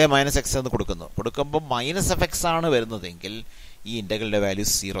 അതേ മൈനസ് എക്സ് എന്ന് കൊടുക്കുമ്പോൾ മൈനസ് എഫ് എക്സ് ആണ് വരുന്നതെങ്കിൽ ഈ ഇൻ്റഗ്രലിൻ്റെ വാല്യൂ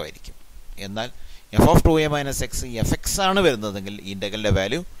 0 ആയിരിക്കും. എന്നാൽ F of 2a minus X F X ആണ് വരുന്നതെങ്കിൽ ഈ ഇൻ്റഗ്രലിൻ്റെ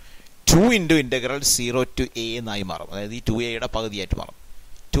value 2 into integral 0 to a എന്നായി മാറും. അതായത് ഈ 2a പകുതിയായിട്ട് മാറും.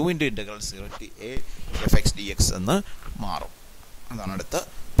 2 into integral 0 to a F X D X എന്ന് മാറും. അതാണ് അടുത്ത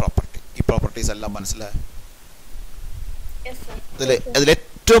പ്രോപ്പർട്ടി. ഈ പ്രോപ്പർട്ടീസ് എല്ലാം മനസ്സിലായോ?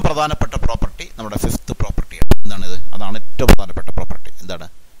 അതിലേറ്റവും പ്രധാനപ്പെട്ട പ്രോപ്പർട്ടി നമ്മുടെ 5th പ്രോപ്പർട്ടിയാണ്. എന്താണിത്? അതാണ് ഏറ്റവും പ്രധാനപ്പെട്ട പ്രോപ്പർട്ടി. എന്താണ്?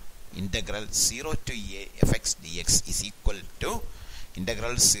 Integral 0 to a F X D X is equal to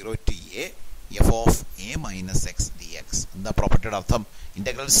integral 0 to a F of A minus X D X. എന്താ പ്രോപ്പർട്ടിയുടെ അർത്ഥം?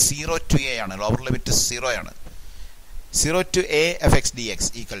 ഇൻ്റഗ്രൽ 0 to a ആണ്, ലോവർ ലിമിറ്റ് 0 ആണ്. 0 to a F X D X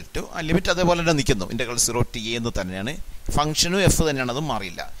equal to ആ limit അതേപോലെ തന്നെ നിൽക്കുന്നു. Integral 0 to a എന്ന് തന്നെയാണ്. ഫംഗ്ഷനും എഫ് തന്നെയാണ്, അതും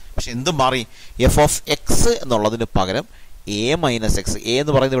മാറിയില്ല. പക്ഷെ എന്തും മാറി? എഫ് ഓഫ് എക്സ് എന്നുള്ളതിന് പകരം എ മൈനസ് എക്സ്. എ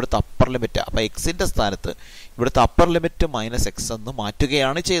എന്ന് പറയുന്നത് ഇവിടുത്തെ അപ്പർ ലിമിറ്റാണ്. അപ്പോൾ എക്സിൻ്റെ സ്ഥാനത്ത് ഇവിടുത്തെ അപ്പർ ലിമിറ്റ് മൈനസ് എക്സ് എന്ന്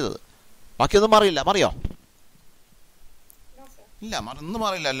മാറ്റുകയാണ് ചെയ്തത്. ബാക്കിയൊന്നും മാറിയില്ല. മാറിയോ? ഇല്ല, ഒന്നും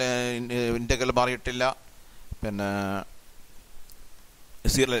മാറിയില്ല അല്ലേ. ഇൻ്റഗ്രൽ മാറിയിട്ടില്ല, പിന്നെ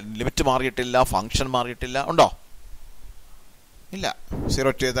ലിമിറ്റ് മാറിയിട്ടില്ല, ഫംഗ്ഷൻ മാറിയിട്ടില്ല. ഉണ്ടോ? ഇല്ല.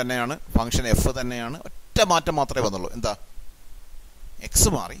 0 to a തന്നെയാണ്, ഫംഗ്ഷൻ എഫ് തന്നെയാണ്. ഒറ്റ മാറ്റം മാത്രമേ വന്നുള്ളൂ. എന്താ? എക്സ്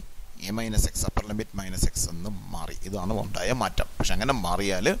മാറി, A minus X upper limit minus X എന്ന് മാറി. ഇതാണ് ഉണ്ടായ മാറ്റം. പക്ഷെ അങ്ങനെ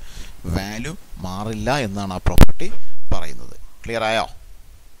മാറിയാൽ വാല്യൂ മാറില്ല എന്നാണ് ആ പ്രോപ്പർട്ടി പറയുന്നത്. ക്ലിയർ ആയോ?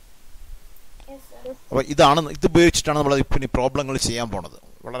 അപ്പോൾ ഇത് ഉപയോഗിച്ചിട്ടാണ് നമ്മൾ ഇപ്പം ഈ പ്രോബ്ലങ്ങൾ ചെയ്യാൻ പോണത്.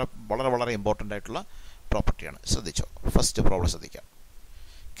 വളരെ വളരെ വളരെ ഇമ്പോർട്ടൻ്റ് ആയിട്ടുള്ള പ്രോപ്പർട്ടിയാണ്. ശ്രദ്ധിച്ചോ. ഫസ്റ്റ് പ്രോബ്ലം ശ്രദ്ധിക്കാം.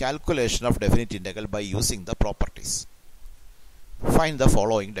 Calculation of definite integral by using the properties. Find the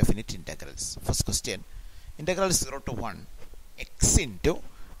following definite integrals. First question, integral 0 to 1 x into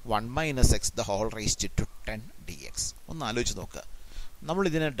 1 minus x the whole raised to 10 dx. ഒന്ന് ആലോചിച്ച് നോക്കുക.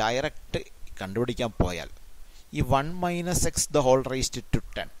 നമ്മളിതിനെ ഡയറക്റ്റ് കണ്ടുപിടിക്കാൻ പോയാൽ ഈ 1 minus x the whole raised to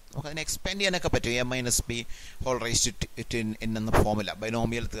 10 നമുക്കതിനെ expand ചെയ്യാനൊക്കെ പറ്റും. a minus b whole raised to n എന്ന ഫോമുല,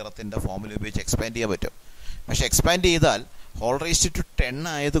 ബൈനോമിയൽ തിയറത്തിൻ്റെ ഫോമുല ഉപയോഗിച്ച് എക്സ്പാൻഡ് ചെയ്യാൻ പറ്റും. പക്ഷേ എക്സ്പാൻഡ് ചെയ്താൽ ഹോൾ റേസ്ഡ് ടു 10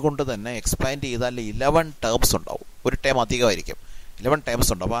 ആയതുകൊണ്ട് തന്നെ എക്സ്പാൻഡ് ചെയ്താൽ 11 ടേംസ് ഉണ്ടാവും. ഒരു ടേം അധികമായിരിക്കും. 11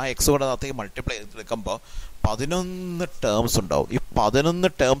 ടേംസ് ഉണ്ടാവും. ആ എക്സ് കൂടെ അകത്തേക്ക് മൾട്ടിപ്ലൈ ചെയ്തെടുക്കുമ്പോൾ 11 ടേംസ് ഉണ്ടാവും. ഈ 11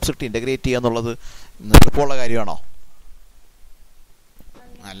 ടേംസ് ഇട്ട് ഇൻ്റഗ്രേറ്റ് ചെയ്യുക എന്നുള്ളത് എളുപ്പമുള്ള കാര്യമാണോ?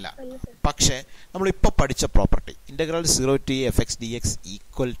 അല്ല. പക്ഷേ നമ്മളിപ്പോൾ പഠിച്ച property integral 0 to a fx dx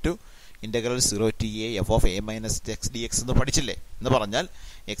equal to integral 0 to a f of a minus x dx എന്ന് പഠിച്ചില്ലേ? എന്ന് പറഞ്ഞാൽ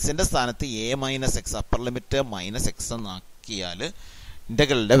എക്സിൻ്റെ സ്ഥാനത്ത് a minus X upper limit minus X എന്നാക്കിയാൽ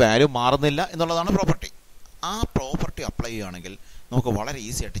ഇൻ്റഗ്രലിൻ്റെ value മാറുന്നില്ല എന്നുള്ളതാണ് പ്രോപ്പർട്ടി. ആ പ്രോപ്പർട്ടി അപ്ലൈ ചെയ്യുകയാണെങ്കിൽ നമുക്ക് വളരെ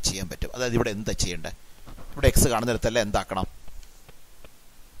ഈസി ആയിട്ട് ചെയ്യാൻ പറ്റും. അതായത് ഇവിടെ എന്താ ചെയ്യേണ്ടത്? ഇവിടെ എക്സ് കാണുന്നിടത്തല്ല എന്താക്കണം?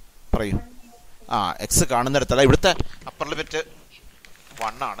 പറയൂ. എക്സ് കാണുന്നിടത്തല്ല, ഇവിടുത്തെ അപ്പർ ലിമിറ്റ്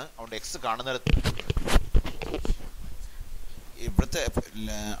 1 ആണ്. അതുകൊണ്ട് എക്സ് കാണുന്നിടത്ത് ഇവിടുത്തെ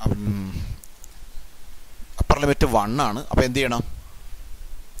അപ്പർ ലിമിറ്റ് 1 ആണ്. അപ്പോൾ എന്ത് ചെയ്യണം?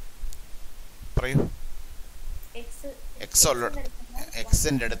 പറയൂ.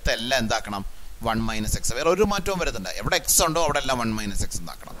 എക്സിൻ്റെ അടുത്തെല്ലാം എന്താക്കണം? 1 മൈനസ് എക്സ്. വേറെ ഒരു മാറ്റവും വരുന്നുണ്ട്. എവിടെ എക്സ് ഉണ്ടോ അവിടെ എല്ലാം 1 മൈനസ് എക്സ്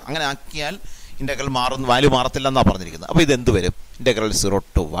എന്നാക്കണം. അങ്ങനെ ആക്കിയാൽ ഇൻ്റഗ്രൽ വാല്യൂ മാറത്തില്ല എന്നാണ് പറഞ്ഞിരിക്കുന്നത്. അപ്പോൾ ഇത് എന്ത് വരും? ഇൻ്റഗ്രൽ 0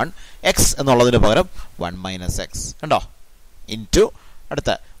 to 1 എക്സ് എന്നുള്ളതിന് പകരം 1 മൈനസ് എക്സ് കണ്ടോ ഇൻറ്റു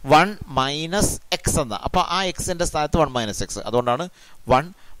അടുത്ത 1 മൈനസ് എക്സ് എന്ന. അപ്പോൾ ആ എക്സിൻ്റെ സ്ഥാനത്ത് 1 മൈനസ് എക്സ്. അതുകൊണ്ടാണ് 1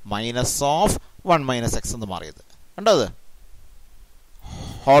 മൈനസ് ഓഫ് 1 മൈനസ് എക്സ് എന്ന് മാറിയത്. കണ്ടോ? അത്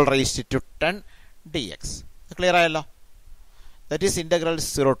whole raised to 10 dx. Clear ആയല്ലോ? That is integral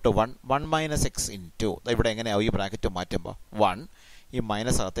 0 to 1 minus X into ഇവിടെ എങ്ങനെയാവും? ഈ ബ്രാക്കറ്റ് മാറ്റുമ്പോൾ 1 ഈ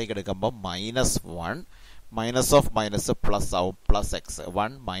മൈനസ് അകത്തേക്ക് എടുക്കുമ്പോൾ minus 1 minus of minus plus ആവും plus X.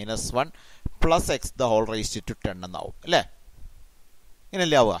 1 minus 1 plus X the whole raised to 10 എന്നാവും. അല്ലേ?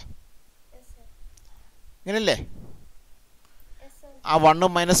 ഇങ്ങനല്ലേ ആവുക? ഇങ്ങനല്ലേ? ആ 1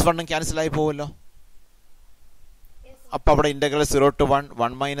 മൈനസ് 1 ക്യാൻസലായി പോവുമല്ലോ. അപ്പോൾ അവിടെ integral 0 to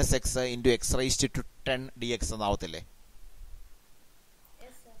 1 minus X into X raised to 10 dx എന്നാവത്തില്ലേ?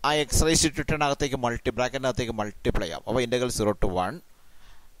 ആ എക്സ് റേസ്ഡ് ടു 10 അകത്തേക്ക് ബ്രാക്കറ്റിനകത്തേക്ക് മൾട്ടിപ്ലൈ ആവും. അപ്പോൾ ഇൻ്റഗ്രൽ 0 to 1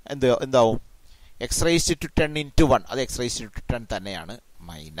 എന്താവും? എക്സ് റേസ്ഡ് ടു 10 ഇൻറ്റു 1 അത് എക്സ് റേസ്ഡ് ടു 10 തന്നെയാണ്.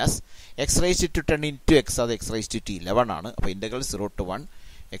 Minus X raised to 10 into X അത് എക്സ് റേസ്ഡ് ടു 11 ആണ്. അപ്പോൾ integral 0 to 1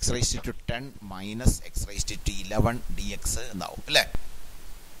 X raised to 10 minus X raised to 11 dx എന്നാവും. അല്ലേ?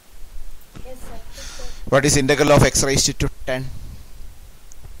 What is integral of X raised to 10?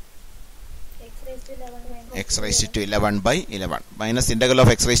 x raised to 11 by 11 minus integral of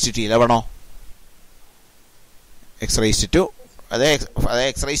x raised to 11 x raised to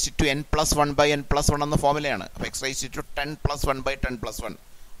x raised to n plus 1 by n plus 1 എന്ന ഫോമുലയാണ്. അപ്പോൾ x raised to 10 plus 1 by 10 plus 1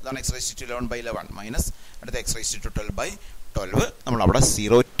 അതാണ് x raised to 11 by 11 minus അടുത്ത x raised to 12 by 12. നമ്മൾ അവിടെ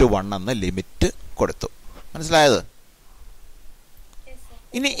 0 to 1 എന്ന limit കൊടുത്തു. മനസ്സിലായത്?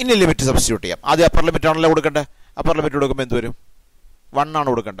 ഇനി ലിമിറ്റ് സബ്സ്റ്റിറ്റ്യൂട്ട് ചെയ്യാം. ആദ്യം അപ്പർ ലിമിറ്റ് ആണല്ലോ കൊടുക്കേണ്ടത്. അപ്പർ ലിമിറ്റ് കൊടുക്കുമ്പോൾ എന്ത് വരും? 1 ആണ്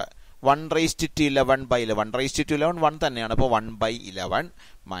കൊടുക്കേണ്ടത്. 1 raised to 11 by 11 1 raised to 11 1 തന്നെയാണ്. അപ്പോൾ 1 by 11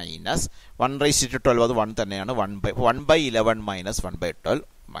 മൈനസ് 1 raised to 12 അത് 1 തന്നെയാണ്. 1 by 11 minus 1 by 12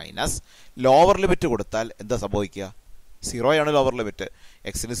 minus lower limit കൊടുത്താൽ എന്താ സംഭവിക്കുക? 0 ആണ് ലോവർ ലിമിറ്റ്.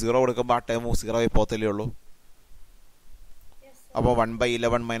 എക്സിന് 0 കൊടുക്കുമ്പോൾ ആ ടേം 0 ആയി പോകത്തല്ലേ ഉള്ളൂ. അപ്പോൾ 1 by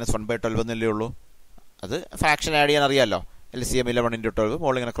 11 മൈനസ് 1 by 12 എന്നല്ലേ ഉള്ളൂ. അത് ഫ്രാക്ഷൻ ആഡ് ചെയ്യാൻ അറിയാമല്ലോ. LCM 11 into 12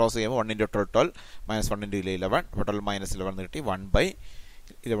 മോൾ ഇങ്ങനെ ക്രോസ് ചെയ്യുമ്പോൾ 1 into 12 12 മൈനസ് 1 into 11 അപ്പോൾ 12 മൈനസ് 11 എന്ന് കിട്ടി. 1 by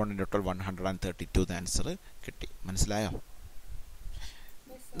 11 into 12 132 ആൻസർ കിട്ടി. മനസ്സിലായോ?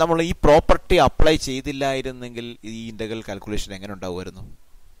 നമ്മൾ ഈ പ്രോപ്പർട്ടി അപ്ലൈ ചെയ്തില്ലായിരുന്നെങ്കിൽ ഈ ഇൻ്റഗ്രൽ കാൽക്കുലേഷൻ എങ്ങനെ ഉണ്ടാവുമായിരുന്നു?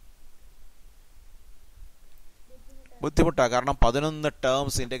 ബുദ്ധിമുട്ടാണ്. കാരണം 11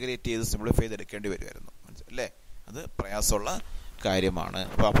 ടേംസ് ഇൻ്റഗ്രേറ്റ് ചെയ്ത് സിംപ്ലിഫൈ ചെയ്തെടുക്കേണ്ടി വരുമായിരുന്നു. മനസ്സിലല്ലേ? അത് പ്രയാസമുള്ള കാര്യമാണ്.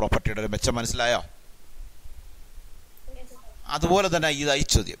 അപ്പോൾ ആ പ്രോപ്പർട്ടിയുടെ ഒരു മെച്ചം മനസ്സിലായോ? അതുപോലെ തന്നെ ഇതായി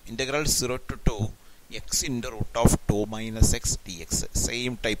ചോദ്യം integral 0 to 2 x into root of 2 minus X D X.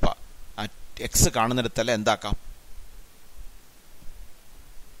 Same ടൈപ്പാണ്. ആ എക്സ് കാണുന്നിടത്തല്ല എന്താക്കാം?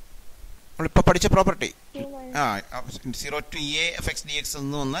 നമ്മളിപ്പോൾ പഠിച്ച property 0 to a f x dx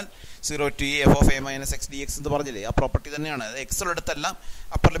എന്ന് വന്നാൽ 0 to a f of a minus x dx എന്ന് പറഞ്ഞില്ലേ? ആ പ്രോപ്പർട്ടി തന്നെയാണ്. അത് എക്സുള്ള അടുത്തെല്ലാം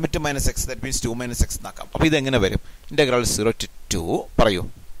upper limit minus X that means 2 minus X എന്നാക്കാം. അപ്പോൾ ഇതെങ്ങനെ വരും? ഇൻ്റഗ്രൽ 0 to 2 പറയൂ.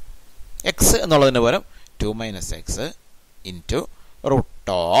 എക്സ് എന്നുള്ളതിന് പകരം 2 minus X into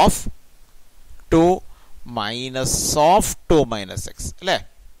root of 2 minus of 2 minus X അല്ലേ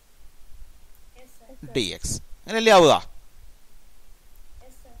ഡി എക്സ് അങ്ങനെയല്ലേ ആവുക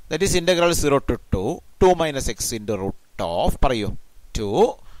that is integral 0 to 2 minus X into root of പറയൂ 2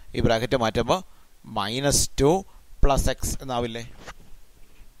 ഈ ബ്രാക്കറ്റ് മാറ്റുമ്പോൾ -2 പ്ലസ് എക്സ് എന്നാവില്ലേ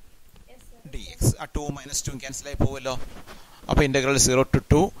ഡി എക്സ് ആ 2 മൈനസ് 2 ക്യാൻസൽ ആയി പോവുമല്ലോ അപ്പോൾ integral 0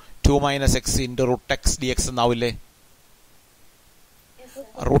 to 2 minus X into root X D X എന്നാവില്ലേ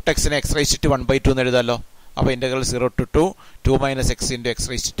root എക്സിനെ X raise to 1/2 എന്ന് എഴുതാമല്ലോ അപ്പോൾ integral 0 to 2 minus X into X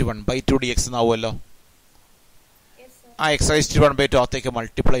raise to 1/2 D X എന്നാവുമല്ലോ ആ X raise to 1/2 അകത്തേക്ക്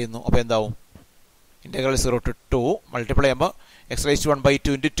multiply ചെയ്യുന്നു അപ്പോൾ എന്താവും ഇൻ്റഗ്രൽ 0 to 2 മൾട്ടിപ്ലൈ ചെയ്യുമ്പോൾ എക്സ് റൈസ് ടു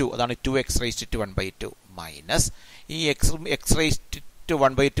 1/2 ഇൻറ്റു 2 അതാണ് 2x raise to 1/2 minus ഈ എക്സ് റൈസ് ടു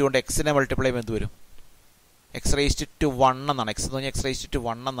 1/2 കൊണ്ട് എക്സിനെ മൾട്ടിപ്ലൈ ചെയ്യുമ്പോൾ എന്ത് വരും എക്സ് റൈസ് ടു 1 എന്നാണ് എക്സ് എന്ന് പറഞ്ഞാൽ എക്സ് റൈസ് ടു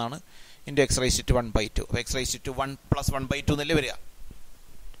 1 എന്നാണ് ഇൻറ്റു എക്സ് റൈസ് ടു 1/2 അപ്പോൾ എക്സ് റൈസ് ടു 1 പ്ലസ് 1/2 എന്നല്ലേ വരിക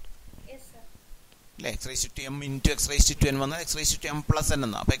അല്ലേ X raise to M into X raise to N വന്നാൽ X raise to M plus N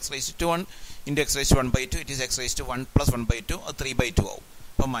എന്നാണ് അപ്പോൾ X raise to 1 into X raise to 1/2 it is X raise to 1 plus 1/2 അത് 3/2 ആവും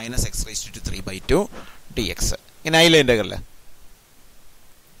അപ്പോൾ minus X raise to 3/2 D X ഇനി ആയില്ലേ integral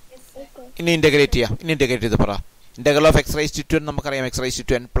ഇനി integrate ചെയ്യാം ഇനി ഇൻ്റഗ്രേറ്റ് ചെയ്ത് പറ integral of X raise to 2 നമുക്കറിയാം X raise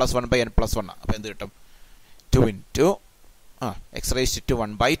to n plus 1/n plus 1 അപ്പോൾ എന്ത് കിട്ടും 2 into X raise to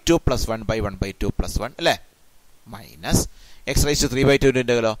 1/2 plus 1/1/2 plus 1 അല്ലേ minus X raise to 3/2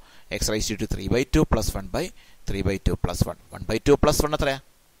 ഇൻ്റഗ്രലോ X raise to 3/2 plus 1/3/2 plus 1 1/2 plus 1 എത്രയാ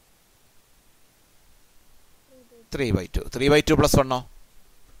 3/2 3/2 പ്ലസ് 1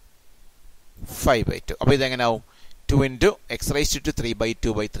 5/2 അപ്പോൾ ഇതെങ്ങനെ ആവും 2 into X raise to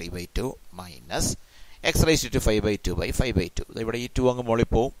 3/2/3/2 minus X raise to 5/2/5/2 ഇവിടെ ഈ 2 അങ്ങ് മുകളിൽ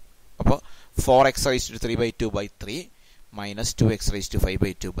പോവും അപ്പോൾ 4x raise to 3/2/3 minus 2x raise to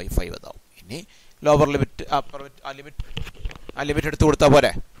 5/2/5 അതാവും ഇനി ലോവർ ലിമിറ്റ് ആ ലിമിറ്റ് എടുത്ത് കൊടുത്താൽ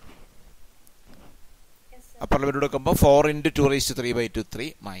പോരെ അപ്പർ ലിമിറ്റ് എടുക്കുമ്പോൾ 4 into 2 raise to 3/2 3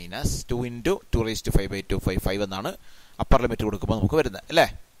 minus 2 into 2 raise to 5/2 5 എന്നാണ് അപ്പർ ലിമിറ്റ് കൊടുക്കുമ്പോൾ നമുക്ക് വരുന്നത് അല്ലേ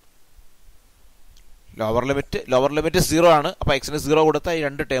ലോവർ ലിമിറ്റ് 0 ആണ് അപ്പോൾ എക്സിന് 0 കൊടുത്താൽ ഈ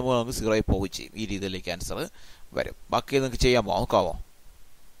രണ്ട് ടേമുകൾ നമുക്ക് 0 ആയി പോവുകയും ചെയ്യും ഈ രീതിയിലേക്ക് ആൻസർ വരും ബാക്കി നിങ്ങൾക്ക് ചെയ്യാമോ നോക്കാവോ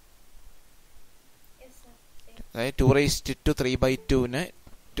അതായത് 2 raise to 3/2നെ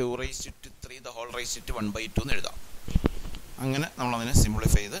 2 raise to 3 the whole raise to 1/2 എന്ന് എഴുതാം അങ്ങനെ നമ്മളതിനെ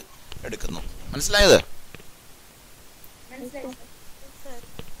സിംപ്ലിഫൈ ചെയ്ത് എടുക്കുന്നു മനസ്സിലായത്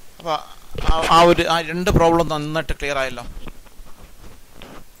അപ്പോൾ ആ രണ്ട് പ്രോബ്ലം നന്നായിട്ട് ക്ലിയർ ആയല്ലോ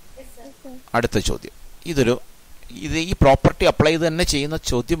അടുത്ത ചോദ്യം ഇത് ഈ പ്രോപ്പർട്ടി അപ്ലൈ ചെയ്ത് തന്നെ ചെയ്യുന്ന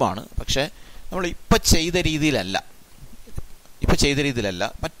ചോദ്യമാണ് പക്ഷേ നമ്മൾ ഇപ്പം ചെയ്ത രീതിയിലല്ല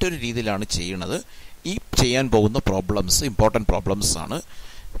മറ്റൊരു രീതിയിലാണ് ചെയ്യുന്നത് ഈ ചെയ്യാൻ പോകുന്ന പ്രോബ്ലംസ് ഇമ്പോർട്ടൻറ്റ് പ്രോബ്ലംസ് ആണ്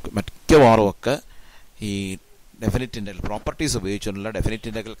മിക്കവാറും ഒക്കെ ഈ definite integral properties ഉപയോഗിച്ചുകൊണ്ടുള്ള definite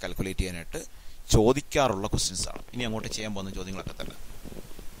integral calculate ചെയ്യാനായിട്ട് ചോദിക്കാറുള്ള ക്വസ്റ്റ്യൻസ് ആണ് ഇനി അങ്ങോട്ട് ചെയ്യാൻ പോകുന്ന ചോദ്യങ്ങളൊക്കെ തന്നെ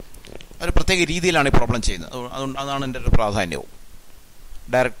ഒരു പ്രത്യേക രീതിയിലാണ് ഈ പ്രോബ്ലം ചെയ്യുന്നത് അതാണ് എൻ്റെ ഒരു പ്രാധാന്യവും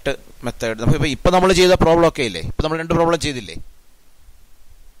ഡയറക്റ്റ് മെത്തേഡ് നമുക്ക് ഇപ്പം നമ്മൾ ചെയ്ത പ്രോബ്ലം ഒക്കെ ഇല്ലേ ഇപ്പം നമ്മൾ 2 പ്രോബ്ലം ചെയ്തില്ലേ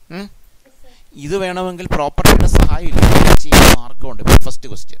ഇത് വേണമെങ്കിൽ പ്രോപ്പർട്ടിയുടെ സഹായം ഇല്ല ചെയ്യാൻ മാർഗമുണ്ട് ഇപ്പോൾ ഫസ്റ്റ്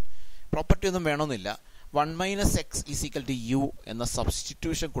ക്വസ്റ്റ്യൻ പ്രോപ്പർട്ടി ഒന്നും വേണമെന്നില്ല 1 - x = u എന്ന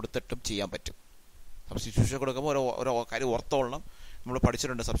സബ്സ്റ്റിറ്റ്യൂഷൻ കൊടുത്തിട്ടും ചെയ്യാൻ പറ്റും സബ്സ്റ്റിറ്റ്യൂഷൻ കൊടുക്കുമ്പോൾ ഓരോ കാര്യം ഓർത്തോളണം നമ്മൾ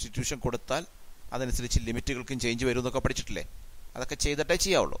പഠിച്ചിട്ടുണ്ട് സബ്സ്റ്റിറ്റ്യൂഷൻ കൊടുത്താൽ അതനുസരിച്ച് ലിമിറ്റുകൾക്കും ചേഞ്ച് വരും എന്നൊക്കെ പഠിച്ചിട്ടില്ലേ അതൊക്കെ ചെയ്തിട്ടേ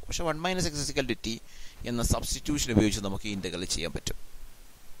ചെയ്യാവുള്ളൂ പക്ഷേ 1 - x = t എന്ന സബ്സ്റ്റിറ്റ്യൂഷൻ ഉപയോഗിച്ച് നമുക്ക് ഈ ഇൻ്റഗ്രൽ ചെയ്യാൻ പറ്റും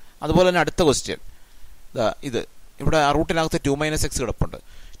അതുപോലെ തന്നെ അടുത്ത ക്വസ്റ്റ്യൻ ഇത് ഇവിടെ ആ റൂട്ടിനകത്ത് 2 - x കിടപ്പുണ്ട്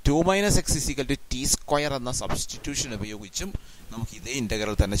 2 - x = t² എന്ന സബ്സ്റ്റിറ്റ്യൂഷൻ ഉപയോഗിച്ചും നമുക്ക് ഇതേ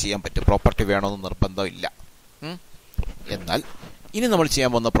ഇൻ്റഗ്രൽ തന്നെ ചെയ്യാൻ പറ്റും പ്രോപ്പർട്ടി വേണമെന്ന് നിർബന്ധമില്ല എന്നാൽ ഇനി നമ്മൾ ചെയ്യാൻ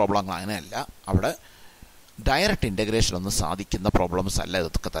പോകുന്ന പ്രോബ്ലങ്ങൾ അങ്ങനെയല്ല അവിടെ ഡയറക്റ്റ് ഇൻ്റഗ്രേഷൻ ഒന്നും സാധിക്കുന്ന പ്രോബ്ലംസ് അല്ല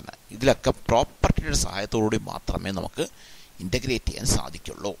ഇതൊക്കെ തന്നെ ഇതിലൊക്കെ പ്രോപ്പർട്ടിയുടെ സഹായത്തോടുകൂടി മാത്രമേ നമുക്ക് ഇൻ്റഗ്രേറ്റ് ചെയ്യാൻ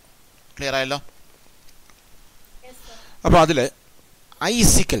സാധിക്കുള്ളൂ ക്ലിയർ ആയല്ലോ അപ്പോൾ അതിൽ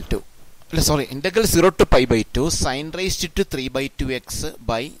integral 0 to π/2 sin raised to 3/2x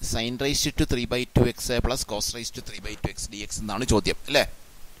by sin raised to 3/2x plus cos raised to 3/2x dx എന്നാണ് ചോദ്യം അല്ലേ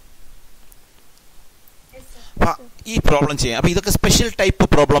അപ്പോൾ ഈ പ്രോബ്ലം ചെയ്യാം അപ്പോൾ ഇതൊക്കെ സ്പെഷ്യൽ ടൈപ്പ്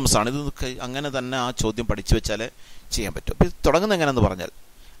പ്രോബ്ലംസ് ആണ് ഇത് അങ്ങനെ തന്നെ ആ ചോദ്യം പഠിച്ചു വെച്ചാൽ ചെയ്യാൻ പറ്റും അപ്പോൾ ഇത് തുടങ്ങുന്നത് എങ്ങനെയെന്ന് പറഞ്ഞാൽ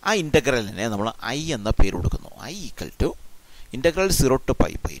ആ ഇൻ്റഗ്രലിനെ നമ്മൾ i എന്ന പേര് കൊടുക്കുന്നു i = integral 0 to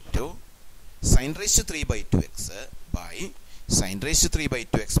π/2 sin raised to 3/2x by sin raised to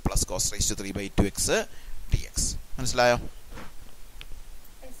 3/2x plus cos raised to 3/2x dx മനസ്സിലായോ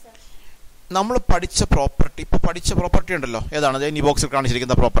നമ്മൾ പഠിച്ച പ്രോപ്പർട്ടി ഉണ്ടല്ലോ ഏതാണ് ഈ ബോക്സിൽ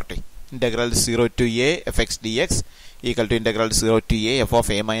കാണിച്ചിരിക്കുന്ന property integral 0 to a fx dx = integral 0 to a f of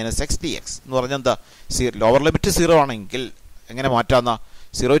a - x dx എന്ന് പറഞ്ഞാൽ എന്താ ലോവർ ലിമിറ്റ് 0 ആണെങ്കിൽ എങ്ങനെ മാറ്റാമെന്നാ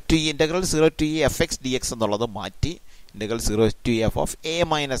integral 0 to e F X D X എന്നുള്ളത് മാറ്റി integral 0 to e F of A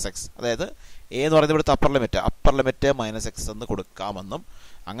minus X, അതായത് A എന്ന് പറയുന്നത് ഇവിടുത്തെ അപ്പർ ലിമിറ്റ് മൈനസ് എക്സ് എന്ന് കൊടുക്കാമെന്നും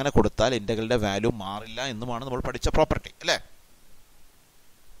അങ്ങനെ കൊടുത്താൽ ഇൻ്റഗ്രലിൻ്റെ വാല്യൂ മാറില്ല എന്നുമാണ് നമ്മൾ പഠിച്ച പ്രോപ്പർട്ടി അല്ലേ?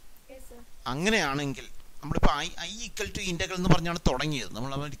 അങ്ങനെയാണെങ്കിൽ നമ്മളിപ്പോൾ ഐ ഈക്വൽ ടു ഇൻ്റഗ്രൽ എന്ന് പറഞ്ഞാണ് തുടങ്ങിയത്. നമ്മൾ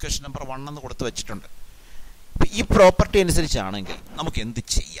ഇക്വേഷൻ നമ്പർ 1 എന്ന് കൊടുത്ത് വെച്ചിട്ടുണ്ട്. ഇപ്പം ഈ പ്രോപ്പർട്ടി അനുസരിച്ചാണെങ്കിൽ നമുക്ക് എന്ത്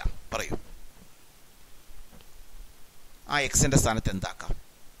ചെയ്യാം പറയൂ? ആ എക്സിൻ്റെ സ്ഥാനത്ത് എന്താക്കാം?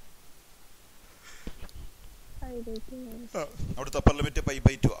 അവിടുത്തെ അപ്പർ ലിമിറ്റ്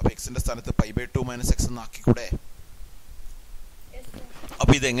π/2, അപ്പോൾ എക്സിൻ്റെ സ്ഥാനത്ത് π/2 മൈനസ് എക്സ് എന്നാക്കിക്കൂടെ?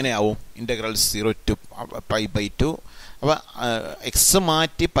 അപ്പോൾ ഇതെങ്ങനെയാവും? Integral 0 to π/2. അപ്പോൾ എക്സ്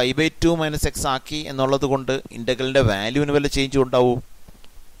മാറ്റി π/2 മൈനസ് എക്സ് ആക്കി എന്നുള്ളത് കൊണ്ട് ഇൻ്റഗ്രലിൻ്റെ വാല്യൂവിന് വല്ല ചേഞ്ചും ഉണ്ടാവുമോ?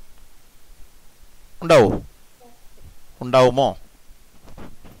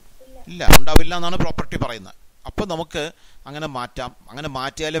 ഇല്ല, ഉണ്ടാവില്ല എന്നാണ് പ്രോപ്പർട്ടി പറയുന്നത്. അപ്പോൾ നമുക്ക് അങ്ങനെ മാറ്റാം. അങ്ങനെ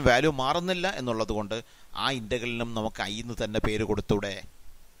മാറ്റിയാലും വാല്യൂ മാറുന്നില്ല എന്നുള്ളത് കൊണ്ട് ആ ഇൻ്റഗ്രലിനും നമുക്ക് ഐ എന്ന് തന്നെ പേര്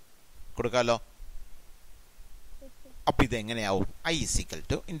കൊടുക്കാമല്ലോ. അപ്പോൾ ഇതെങ്ങനെയാവും? I is equal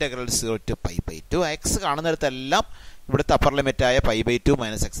to integral 0 to π/2. X കാണുന്നിടത്തെല്ലാം ഇവിടുത്തെ അപ്പർ ലിമിറ്റായ π/2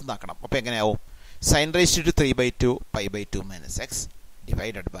 മൈനസ് എക്സ് എന്നാക്കണം. അപ്പോൾ എങ്ങനെയാവും? Sign raise to 3/2 π/2 minus X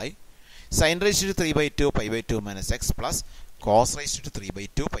divided by sine raise to 3/2 π/2 minus X plus cos raise to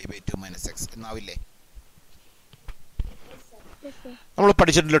 3/2 π/2 minus X എന്നാവില്ലേ? നമ്മൾ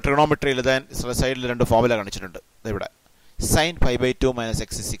പഠിച്ചിട്ടുണ്ട് ട്രിഗണോമെട്രിയിൽ. സൈഡിൽ 2 ഫോർമുല കാണിച്ചിട്ടുണ്ട്. ഇവിടെ sign π/2 minus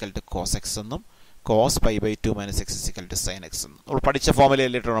X is equal to cos X എന്നും cos π/2 minus X is equal to sign X എന്നും നമ്മൾ പഠിച്ച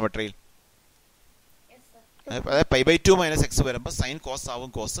ഫോർമുലയല്ലേ ട്രിഗണോമെട്രിയിൽ? അതായത് π/2 മൈനസ് എക്സ് വരുമ്പോൾ സൈൻ കോസ് ആവും,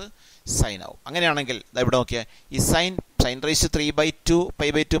 കോസ് സൈൻ ആവും. അങ്ങനെയാണെങ്കിൽ ഇവിടെ നോക്കിയാൽ ഈ sign raise 3/2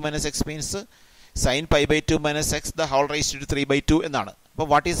 π/2 minus X means sign π/2 minus X the whole raise to 3/2 എന്നാണ്. അപ്പോൾ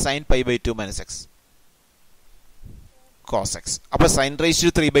what is sign π/2 minus X? Cos X. അപ്പോൾ sign raise to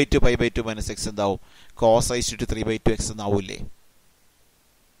 3/2 π/2 minus X എന്താവും? Cos raise to 3/2 X എന്നാവൂല്ലേ?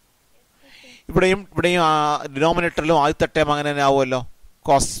 ഇവിടെയും ഡിനോമിനേറ്ററിലും ആദ്യത്തെ ടേം അങ്ങനെ തന്നെ ആവുമല്ലോ.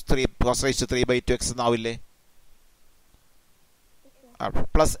 Cos raise to 3/2 X എന്നാവില്ലേ?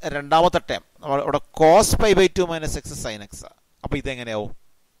 Plus രണ്ടാമത്തെ ടേം ഇവിടെ cos π/2 minus x sine X. അപ്പോൾ ഇതെങ്ങനെയാവും?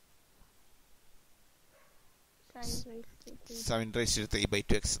 സൈൻ റേസ് ടു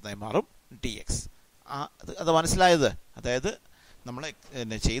 3/2 എക്സ് എന്നായി മാറും ഡി എക്സ്. അത് മനസ്സിലായത്? അതായത് നമ്മൾ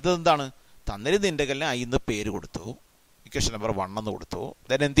ചെയ്തത് എന്താണ്? തന്നിരുന്ന ഇൻ്റഗ്രലിന് ഐ എന്ന് പേര് കൊടുത്തു, ഇക്വേഷൻ നമ്പർ 1 എന്ന് കൊടുത്തു.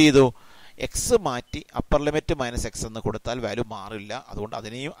 ദെൻ എന്ത് ചെയ്തു? എക്സ് മാറ്റി അപ്പർ ലിമിറ്റ് മൈനസ് എക്സ് എന്ന് കൊടുത്താൽ വാല്യൂ മാറില്ല, അതുകൊണ്ട്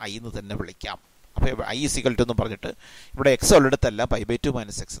അതിനെയും ഐ എന്ന് തന്നെ വിളിക്കാം. അപ്പോൾ ഐ ഈസ് ഈക്വൽ ടു എന്ന് പറഞ്ഞിട്ട് ഇവിടെ എക്സ് ഉള്ളിടത്തെല്ലാം π/2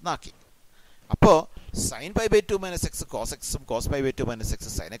 മൈനസ് എക്സ് എന്നാക്കി. അപ്പോൾ സൈൻ π/2 മൈനസ് എക്സ് കോസ് എക്സും കോസ് π/2 മൈനസ്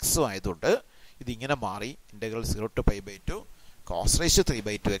എക്സ് സൈൻ എക്സും ആയതുകൊണ്ട് ഇതിങ്ങനെ മാറി integral 0 to π/2 cos raise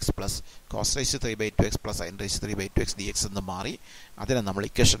 3/2 X plus cos raise 3/2 X plus sine raise 3/2 X D X എന്ന് മാറി. അതിനെ നമ്മൾ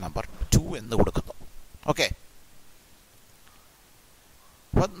ഇക്വേഷൻ നമ്പർ 2 എന്ന് കൊടുക്കുന്നു. ഓക്കെ,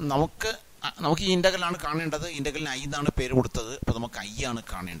 അപ്പം നമുക്ക് ഈ ഇൻ്റഗ്രലാണ് കാണേണ്ടത്. ഇൻ്റഗ്രലിന് ഐ എന്നാണ് പേര് കൊടുത്തത്. അപ്പോൾ നമുക്ക് ഐ ആണ്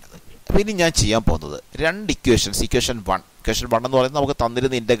കാണേണ്ടത്. അപ്പോൾ ഇനി ഞാൻ ചെയ്യാൻ പോകുന്നത് 2 ഇക്വേഷൻ 1 എന്ന് പറയുന്നത് നമുക്ക്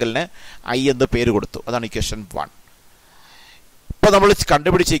തന്നിരുന്ന ഇൻ്റഗ്രലിന് ഐ എന്ന് പേര് കൊടുത്തു. അതാണ് ഇക്വേഷൻ 1. ഇപ്പോൾ നമ്മൾ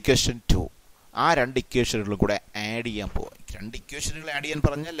കണ്ടുപിടിച്ച ഇക്വേഷൻ 2, ആ 2 ഇക്വേഷനുകളും കൂടെ ആഡ് ചെയ്യാൻ പോകും. 2 ഇക്വേഷനുകൾ ആഡ് ചെയ്യാൻ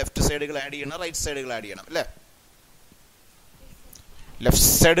പറഞ്ഞാൽ ലെഫ്റ്റ് സൈഡുകൾ ആഡ് ചെയ്യണം, റൈറ്റ് സൈഡുകൾ ആഡ് ചെയ്യണം അല്ലേ? ലെഫ്റ്റ്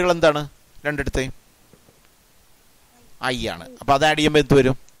സൈഡുകൾ എന്താണ്? രണ്ടിടത്തേയും ഐ ആണ്. അപ്പോൾ അത് ആഡ് ചെയ്യുമ്പോൾ എന്ത്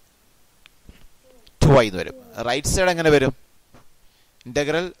വരും? 2i എന്ന് വരും. റൈറ്റ് സൈഡ് എങ്ങനെ വരും?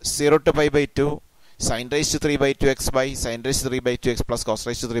 Integral 0 to π/2 sign raise to 3/2 X by sine raise 3/2 X plus cos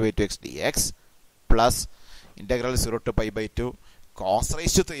raise 3/2 X D X plus integral 0 to π/2 cos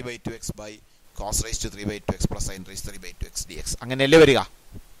raise 3/2 X by cos raise 3/2 X plus sine raise 3/2 X D X. അങ്ങനെയല്ലേ വരിക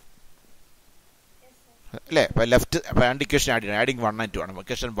അല്ലേ? അപ്പോൾ left 2 equation adding 1 and 2 ആണ്.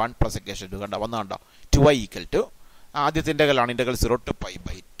 Equation 1 plus equation 2 കണ്ടോ? 2i equal to ആദ്യത്തെ ഇൻ്റഗ്രലാണ് integral 0 to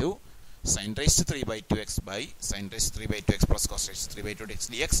π/2 sin raised to 3/2 x by sin raised to 3/2 x plus cos raised to 3/2 x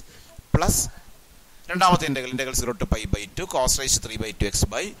dx plus രണ്ടാമത്തെ integral 0 to π/2 cos raised to 3/2 x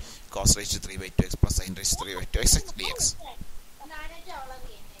by cos raised to 3/2 x plus sin raised to 3/2 x dx.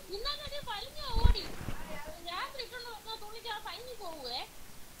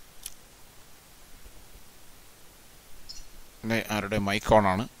 ആരുടെ mic on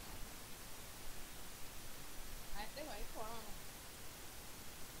ആണ്?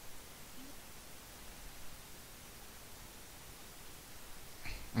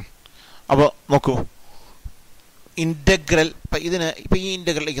 അപ്പോൾ നോക്കൂ, integral ഇപ്പം ഈ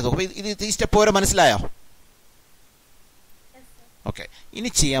ഇൻ്റഗ്രലിലേക്ക് നോക്കും. ഇത് ഈ സ്റ്റെപ്പ് വരെ മനസ്സിലായോ? ഓക്കെ, ഇനി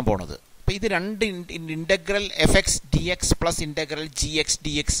ചെയ്യാൻ പോണത് ഇപ്പം ഇത് 2 integral F X D X plus integral G X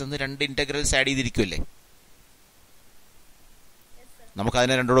D X എന്ന് 2 ഇൻ്റഗ്രൽസ് ആഡ് ചെയ്തിരിക്കുമല്ലേ?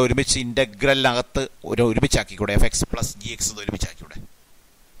 നമുക്കതിനെ രണ്ടുകൂടെ ഒരുമിച്ച് ഇൻ്റഗ്രലിനകത്ത് ഒരുമിച്ചാക്കിക്കൂടെ? F X plus G X എന്ന് ഒരുമിച്ചാക്കിക്കൂടെ?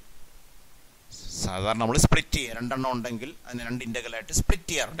 സാധാരണ നമ്മൾ സ്പ്ലിറ്റ് ചെയ്യുക, രണ്ടെണ്ണം ഉണ്ടെങ്കിൽ അതിന് രണ്ട് ഇൻ്റഗ്രലായിട്ട് സ്പ്ലിറ്റ്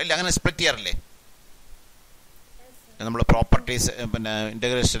ചെയ്യാറുണ്ട് അല്ലേ? അങ്ങനെ സ്പ്ലിറ്റ് ചെയ്യാറില്ലേ? നമ്മൾ പ്രോപ്പർട്ടീസ് പിന്നെ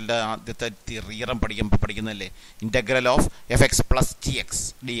ഇൻ്റഗ്രേഷൻ്റെ ആദ്യത്തെ theorem പഠിക്കുന്നതല്ലേ? Integral of F X plus G X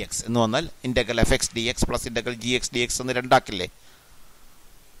D X എന്ന് വന്നാൽ integral F X D X plus integral G X D X എന്ന് രണ്ടാക്കില്ലേ?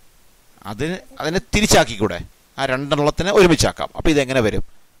 അതിനെ തിരിച്ചാക്കിക്കൂടെ? ആ രണ്ടെണ്ണത്തിനെ ഒരുമിച്ചാക്കാം. അപ്പോൾ ഇതെങ്ങനെ വരും?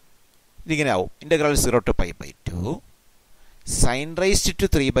 ഇതിങ്ങനെ ആവും. Integral 0 to π by 2 sin raised to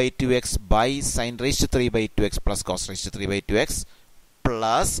 3 by 2x by sin raised to 3 by 2x plus cos raised to 3 by 2x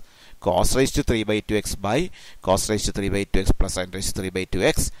plus cos raised to 3 by 2x by cos raised to 3 by 2x plus sin raised to 3 by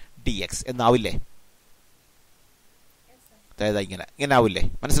 2x dx എന്നാവില്ലേ? അതായത് ഇങ്ങനെ ആവില്ലേ?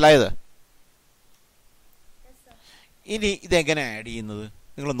 മനസ്സിലായത്? ഇനി ഇതെങ്ങനെ add ചെയ്യുന്നത്?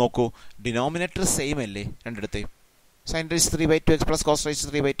 നിങ്ങൾ നോക്കൂ, denominator same അല്ലേ രണ്ടിടത്തെയും? sin raised to 3 by 2x plus cos raised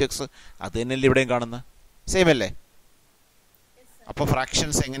to 3 by 2x അത് തന്നെയല്ലേ ഇവിടെയും കാണുന്നത്? സെയിം അല്ലേ? അപ്പോൾ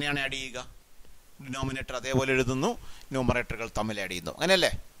ഫ്രാക്ഷൻസ് എങ്ങനെയാണ് ആഡ് ചെയ്യുക? ഡിനോമിനേറ്റർ അതേപോലെ എഴുതുന്നു, ന്യൂമറേറ്ററുകൾ തമ്മിൽ ആഡ് ചെയ്യുന്നു,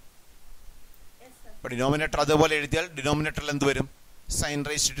 അങ്ങനെയല്ലേ? അപ്പോൾ ഡിനോമിനേറ്റർ അതേപോലെ എഴുതിയാൽ ഡിനോമിനേറ്ററിൽ എന്ത് വരും? sin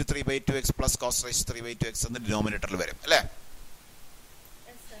raised to 3 by 2x plus cos raised to 3 by 2x എന്ന് ഡിനോമിനേറ്ററിൽ വരും അല്ലേ?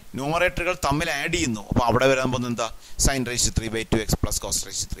 ന്യൂമറേറ്ററുകൾ തമ്മിൽ ആഡ് ചെയ്യുന്നു, അപ്പോൾ അവിടെ വരാൻ പോകുന്നത് എന്താ? sin raised to 3 by 2x plus cos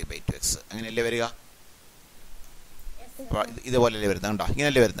raised to 3 by 2x അങ്ങനെയല്ലേ വരിക? ഇതേപോലെയല്ലേ വരുന്നത്? കണ്ടോ,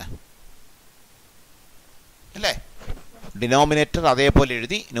 ഇങ്ങനെയല്ലേ വരുന്നത് അല്ലേ? ഡിനോമിനേറ്റർ അതേപോലെ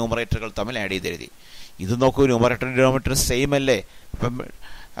എഴുതി, ന്യൂമറേറ്ററുകൾ തമ്മിൽ ആഡ് ചെയ്ത് എഴുതി. ഇത് നോക്കൂ, ന്യൂമറേറ്റർ ഡിനോമിനേറ്റർ സെയിം അല്ലേ? അപ്പം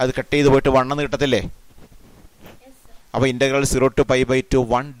അത് കട്ട് ചെയ്ത് പോയിട്ട് 1 എന്ന് കിട്ടത്തില്ലേ? അപ്പോൾ integral 0 to π by 2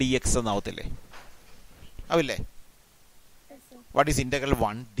 1 dx എന്നാവത്തില്ലേ? ആവില്ലേ? What is integral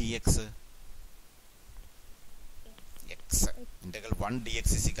 1 dx? x. Integral 1 dx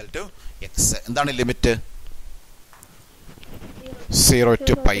is equal to x. എന്താണ് ലിമിറ്റ്? 0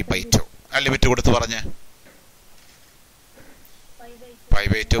 to π by 2. ആ ലിമിറ്റ് കൊടുത്ത് പറഞ്ഞേ. π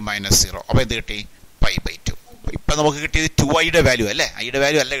by 2 minus 0. അപ്പോൾ എന്ത് കിട്ടി? π by 2. ഇപ്പം നമുക്ക് കിട്ടിയത് 2iയുടെ വാല്യൂ അല്ലേ? ഐയുടെ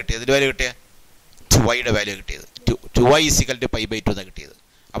വാല്യൂ അല്ല കിട്ടിയത്. ഇതിൻ്റെ വാല്യൂ കിട്ടിയത് 2iയുടെ വാല്യൂ കിട്ടിയത്. 2i is equal to π by 2 എന്നാണ് കിട്ടിയത്.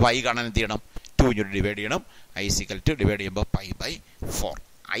 അപ്പോൾ ഐ കാണാൻ എന്ത് ചെയ്യണം? 2 ഇങ്ങോട്ട് ഡിവൈഡ് ചെയ്യണം. i is equal to divide ചെയ്യുമ്പോൾ π by 4.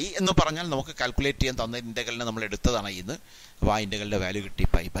 i എന്ന് പറഞ്ഞാൽ നമുക്ക് കാൽക്കുലേറ്റ് ചെയ്യാൻ തന്ന ഇൻ്റഗ്രലിനെ നമ്മൾ എടുത്തതാണ് i എന്ന്. അപ്പോൾ ആ ഇൻ്റഗ്രലിൻ്റെ വാല്യൂ കിട്ടി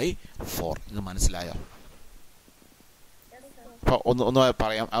π by 4. ഇത് മനസ്സിലായോ? അപ്പോൾ ഒന്ന്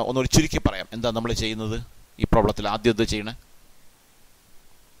പറയാം, ഒന്നൊരു ചുരുക്കി പറയാം എന്താ നമ്മൾ ചെയ്യുന്നത് ഈ പ്രോബ്ലത്തിൽ. ആദ്യം എന്താ ചെയ്യണേ?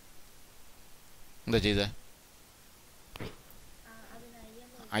 എന്താ ചെയ്തത്?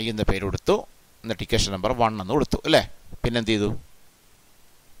 ഐ എന്ന പേര് കൊടുത്തു, എന്നിട്ട് ഇക്വേഷൻ നമ്പർ 1 എന്ന് കൊടുത്തു അല്ലേ? പിന്നെന്ത് ചെയ്തു?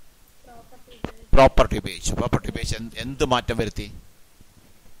 പ്രോപ്പർട്ടി ഉപയോഗിച്ചു. പ്രോപ്പർട്ടി ഉപയോഗിച്ച് എന്ത് മാറ്റം വരുത്തി?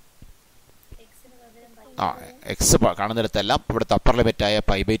 എക്സ് കാണുന്നിടത്തെല്ലാം ഇവിടുത്തെ അപ്പർ ലിമിറ്റായ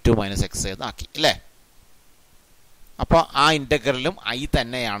π by 2 minus x എന്നാക്കി അല്ലേ? അപ്പോൾ ആ ഇൻ്റഗ്രലും ഐ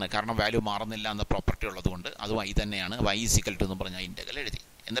തന്നെയാണ്, കാരണം വാല്യൂ മാറുന്നില്ല എന്ന പ്രോപ്പർട്ടി ഉള്ളത് കൊണ്ട് അതും ഐ തന്നെയാണ്. y is equal to എന്ന് പറഞ്ഞ ഇൻ്റഗ്രൽ എഴുതി.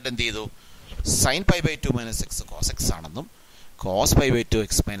 എന്നിട്ട് എന്ത് ചെയ്തു? sin π by 2 minus x cos x ആണെന്നും cos π by 2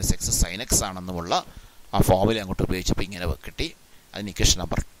 x minus x sin x ആണെന്നുമുള്ള ആ ഫോർമുല അങ്ങോട്ട് ഉപയോഗിച്ചപ്പോൾ ഇങ്ങനെ കിട്ടി. അതിന് ഇക്വേഷൻ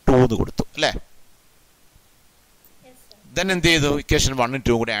നമ്പർ 2 എന്ന് കൊടുത്തു അല്ലേ? ദെൻ എന്ത് ചെയ്തു? ഇക്വേഷൻ 1 ഉം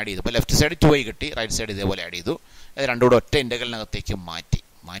 2 കൂടെ ആഡ് ചെയ്തു. അപ്പോൾ ലെഫ്റ്റ് സൈഡ് 2i കിട്ടി, റൈറ്റ് സൈഡ് ഇതേപോലെ ആഡ് ചെയ്തു. അത് രണ്ടും കൂടെ ഒറ്റ ഇൻ്റഗ്രലിനകത്തേക്ക്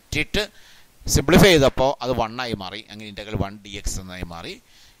മാറ്റിയിട്ട് സിംപ്ലിഫൈ ചെയ്തപ്പോൾ അത് 1 ആയി മാറി. അങ്ങനെ ഇൻ്റഗ്രൽ 1 dx എന്നായി മാറി.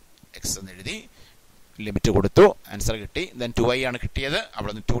 എക്സ് എന്ന് എഴുതി, ലിമിറ്റ് കൊടുത്തു, ആൻസർ കിട്ടി. ദെൻ 2i ആണ് കിട്ടിയത്,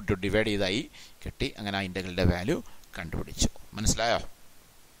 അവിടെ നിന്ന് 2 ഡിവൈഡ് ചെയ്തായി കിട്ടി. അങ്ങനെ ആ ഇൻ്റഗ്രലിൻ്റെ വാല്യൂ കണ്ടുപിടിച്ചു. മനസ്സിലായോ?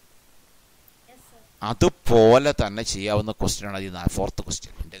 അതുപോലെ തന്നെ ചെയ്യാവുന്ന ക്വസ്റ്റ്യൻ ആണ് ഇത്. 4th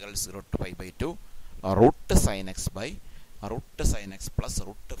question. Integral 0 to π by 2 root sine X by root sine X plus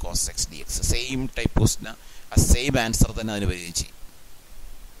root cause X D X. Same type ക്വസ്റ്റിന് ആ സെയിം ആൻസർ തന്നെ അതിന് വരികയും ചെയ്യും.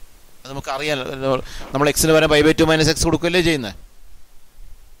 അത് നമുക്കറിയാലോ, നമ്മൾ എക്സിന് വരെ π by 2 minus x കൊടുക്കുകയല്ലേ ചെയ്യുന്നത്?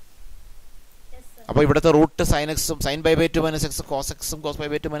 അപ്പോൾ ഇവിടുത്തെ റൂട്ട് സൈൻ എക്സും sin π by 2 minus x cos എക്സും cos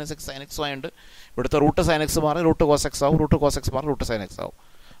π by 2 minus x sin എക്സും ആയതുകൊണ്ട് ഇവിടുത്തെ റൂട്ട് സൈൻ എക്സ് മാറി റൂട്ട് കോസ് എക്സ് ആവും, റൂട്ട് കോസ് എക്സ് മാറി റൂട്ട് സൈൻ എക്സ് ആവും.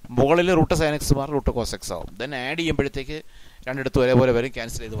 മുകളിൽ റൂട്ട് സൈൻ എക്സ് മാറി റൂട്ട് കോസ് എക്സ് ആവും. ദെൻ ആഡ് ചെയ്യുമ്പോഴത്തേക്ക് രണ്ടിടത്തും ഒരേപോലെ വരും,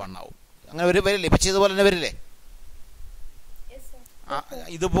 ക്യാൻസൽ ചെയ്ത് 1 ആവും. അങ്ങനെ വരില്ലേ? ഇപ്പം ചെയ്തപോലെ തന്നെ വരില്ലേ?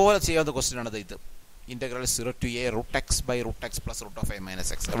 ഇതുപോലെ ചെയ്യാവുന്ന ക്വസ്റ്റ്യൻ ആണത് ഇത്. Integral 0 to a root X by root X plus root of a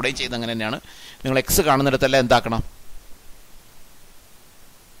minus X. എവിടെയും ചെയ്യുന്നത് അങ്ങനെ തന്നെയാണ്. നിങ്ങൾ എക്സ് കാണുന്നിടത്തെല്ലാം എന്താക്കണം?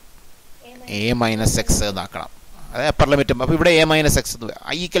 a minus X എന്നാക്കണം. അതായത് അപ്പർ ലിമിറ്റും. അപ്പോൾ ഇവിടെ a minus X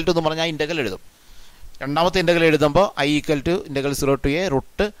i equal to എന്ന് പറഞ്ഞാൽ ഇൻ്റഗ്രൽ എഴുതും. രണ്ടാമത്തെ ഇൻ്റഗ്രൽ എഴുതുമ്പോൾ i equal to integral 0 to a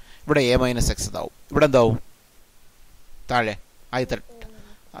root ഇവിടെ a മൈനസ് എക്സ് ഇതാവും. ഇവിടെ എന്താവും? താഴെ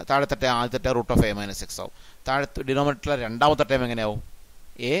താഴത്തെ ആദ്യത്തെ root of a minus X ആവും. താഴത്തെ ഡിനോമിനേറ്ററിലെ രണ്ടാമത്തെ time എങ്ങനെയാവും?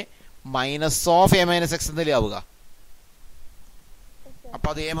 a minus of a minus X എന്നല്ലേ ആവുക? അപ്പോൾ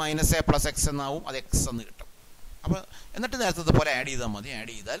അത് a minus a plus X എന്നാവും, അത് എക്സ് എന്ന് കിട്ടും. അപ്പോൾ അപ്പോൾ എന്നിട്ട് നേരത്തെ പോലെ ആഡ് ചെയ്താൽ മതി.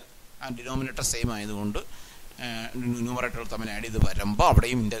 ആഡ് ചെയ്താൽ ആ ഡിനോമിനേറ്റർ സെയിം ആയതുകൊണ്ട് ന്യൂമറേറ്റർ തമ്മിൽ ആഡ് ചെയ്ത് വരുമ്പോൾ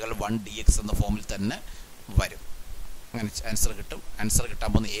അവിടെയും ഇൻ്റഗ്രൽ 1 dx എന്ന ഫോമിൽ തന്നെ വരും. അങ്ങനെ ആൻസർ കിട്ടും. ആൻസർ കിട്ടാൻ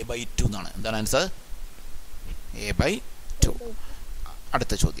പോകുന്നത് a/2 എന്നാണ്. എന്താണ് ആൻസർ? a/2.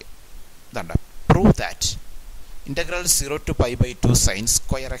 അടുത്ത ചോദ്യം ഇതാണ്ട. Prove that integral 0 to pi/2 sin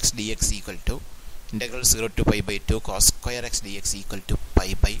square x dx equal to integral 0 to pi/2 cos square x dx equal to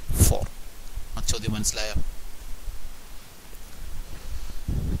pi/4. ആ ചോദ്യം മനസ്സിലായോ?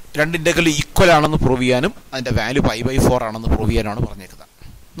 രണ്ട് ഇൻ്റഗ്രൽ ഈക്വൽ ആണെന്ന് പ്രൂവ് ചെയ്യാനും അതിൻ്റെ വാല്യൂ pi/4 ആണെന്ന് പ്രൂവ് ചെയ്യാനാണ് പറഞ്ഞേക്കുന്നത്.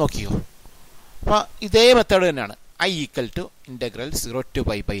 നോക്കിയോ, അപ്പോൾ ഇതേ മെത്തേഡ് തന്നെയാണ്. i equal to integral 0 to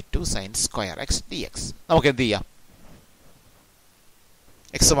pi/2 sin square x dx. നമുക്ക് എന്ത് ചെയ്യാം?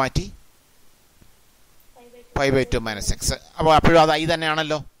 എക്സ് മാറ്റി pi/2 മൈനസ് എക്സ്. അപ്പോൾ അപ്പോഴും അത് i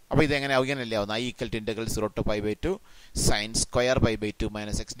തന്നെയാണല്ലോ. അപ്പോൾ ഇതെങ്ങനെ ആവുകയെന്നല്ലേ ആവുന്നത്? i equal to integral 0 to pi/2 sin square pi/2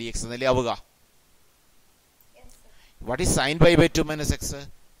 minus X dx എന്നല്ലേ ആവുക. What is sin pi/2 minus X?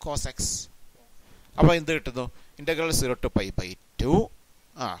 cos x. അപ്പോൾ എന്ത് കിട്ടുന്നു? Integral 0 to pi/2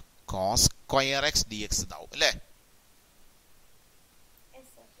 cos square x dx ഇതാവും അല്ലേ?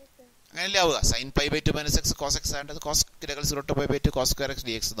 അങ്ങനെയല്ലേ ആവുക. sin pi/2 minus X cos x ആവേണ്ടത് cos integral 0 to pi/2 cos square x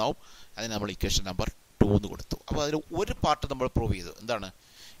dx ഇതാവും. അതിന് നമ്മൾ ഇക്വേഷൻ നമ്പർ 2 എന്ന് കൊടുത്തു. അപ്പോൾ അതിൽ ഒരു പാർട്ട് നമ്മൾ പ്രൂവ് ചെയ്തു. എന്താണ്?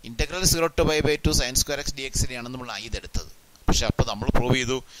 Integral 0 to pi/2 sin square x dx-നെയാണ് നമ്മൾ i എടുത്തത്. പക്ഷെ അപ്പോൾ നമ്മൾ പ്രൂവ്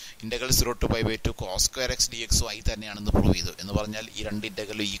ചെയ്തു integral 0 to pi/2 cos square x dx i തന്നെയാണെന്ന് പ്രൂവ് ചെയ്തു. എന്ന് പറഞ്ഞാൽ ഈ രണ്ട്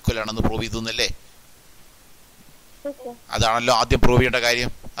ഇൻ്റഗ്രലും ഈക്വൽ ആണെന്ന് പ്രൂവ് ചെയ്തു എന്നല്ലേ? അതാണല്ലോ ആദ്യം പ്രൂവ് ചെയ്യേണ്ട കാര്യം.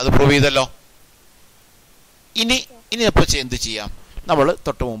 അത് പ്രൂവ് ചെയ്തല്ലോ. ഇനി അപ്പോൾ എന്ത് ചെയ്യാം? നമ്മൾ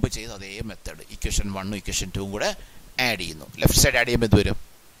തൊട്ട് മുമ്പ് ചെയ്ത അതേ മെത്തേഡ് ഇക്വേഷൻ 1 ഇക്വേഷൻ 2 കൂടെ ആഡ് ചെയ്യുന്നു. ലെഫ്റ്റ് സൈഡ് ആഡ് ചെയ്യുമ്പോൾ എന്ത് വരും?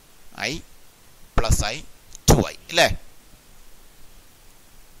 i പ്ലസ് i 2i അല്ലേ?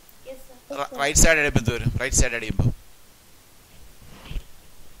 റൈറ്റ് സൈഡ് ആഡ് ചെയ്യുമ്പോൾ എന്ത് വരും? റൈറ്റ് സൈഡ് ആഡ് ചെയ്യുമ്പോൾ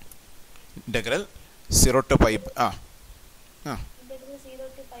integral 0 to pi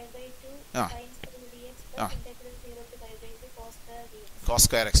cos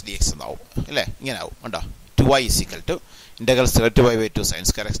square x dx എന്നാവും അല്ലേ? ഇങ്ങനെ ആവും. കണ്ടോ? 2i is equal to integral 0 to pi/2 sin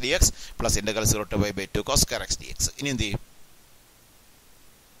square x dx plus integral 0 to pi/2 cos square x dx. ഇനി എന്ത് ചെയ്യും?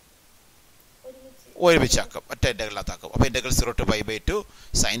 ഒരുമിച്ചാക്കും, ഒറ്റ ഇൻ്റഗ്രലാത്താക്കും. അപ്പോൾ integral 0 to pi/2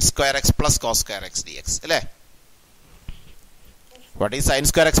 sin square x plus cos square x dx അല്ലേ? What is sin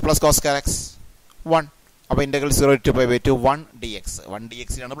square x plus cos square x? 1. അപ്പോൾ integral 0 to pi/2 1 dx. 1 dx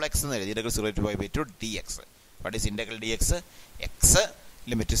ആണ് നമ്മൾ x എന്ന് എഴുതി. Integral 0 to pi/2 dx. What is integral dx? x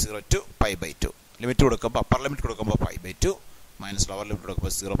limit 0 to pi/2. Limit കൊടുക്കുമ്പോൾ upper limit കൊടുക്കുമ്പോൾ pi/2 minus lower limit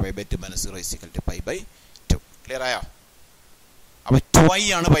കൊടുക്കുമ്പോൾ 0 pi/2 minus 0 is equal to pi/2. Clear ആയോ? അപ്പോൾ 2i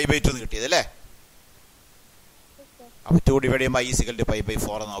ആണ് pi/2 എന്ന് കിട്ടിയത് അല്ലേ? അപ്പോൾ 2 ഡിവൈഡ് ചെയ്യുമ്പോൾ i is equal to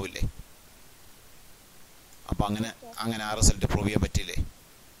pi/4 എന്നാവില്ലേ? അപ്പോൾ അങ്ങനെ ആ റിസൾട്ട് പ്രൂവ് ചെയ്യാൻ പറ്റില്ലേ?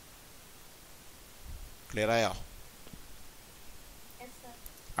 ക്ലിയർ ആയോ?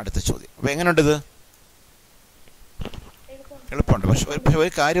 അടുത്ത ചോദ്യം. അപ്പോൾ എങ്ങനെയുണ്ട് ഇത്? എളുപ്പമുണ്ട്. പക്ഷെ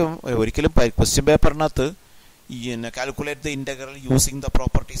ഒരു കാര്യം, ഒരിക്കലും ക്വസ്റ്റ്യൻ പേപ്പറിനകത്ത് ഈ calculate the integral using the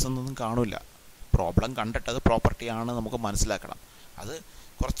properties എന്നൊന്നും കാണില്ല. പ്രോബ്ലം കണ്ടിട്ട് അത് പ്രോപ്പർട്ടി ആണ് നമുക്ക് മനസ്സിലാക്കണം. അത്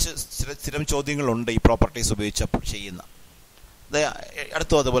കുറച്ച് സ്ഥിരം ചോദ്യങ്ങളുണ്ട് ഈ പ്രോപ്പർട്ടീസ് ഉപയോഗിച്ചപ്പോൾ ചെയ്യുന്ന.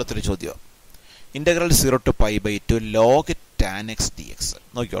 അടുത്തും അതുപോലത്തെ ഒരു ചോദ്യം. Integral 0 to pi/2 log tan x dx.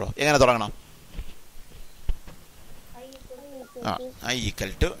 നോക്കിയോളൂ, എങ്ങനെ തുടങ്ങണം? i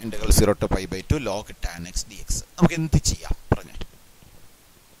equal to integral 0 to pi/2 log tan x dx. നമുക്ക് എന്ത് ചെയ്യാം പറഞ്ഞു?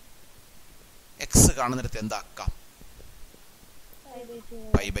 എക്സ് കാണുന്നിടത്ത് എന്താക്കാം?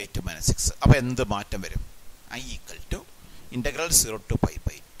 pi/2 minus X. അപ്പോൾ എന്ത് മാറ്റം വരും? i equal to integral 0 to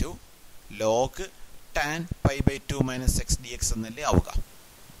pi/2 log tan pi/2 minus X dx എന്നല്ലേ ആവുക?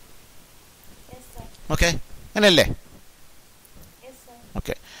 ഓക്കെ, അങ്ങനെയല്ലേ?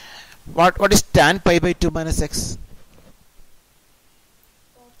 Okay, what is tan pi/2 minus X?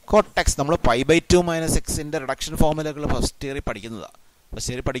 Coat X. നമ്മൾ pi/2 മൈനസ് എക്സിൻ്റെ റിഡക്ഷൻ ഫോർമുലകൾ ഫസ്റ്റ് ഇയറിൽ പഠിക്കുന്നതാണ്.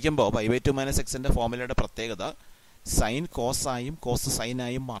 ഫസ്റ്റ് ഇയറിൽ പഠിക്കുമ്പോൾ pi/2 മൈനസ് എക്സിൻ്റെ ഫോർമുലയുടെ പ്രത്യേകത സൈൻ കോസായും കോസ്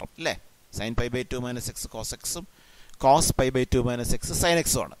സൈനായും മാറും അല്ലേ? Sign pi/2 minus X cos എക്സും cos pi/2 minus x sine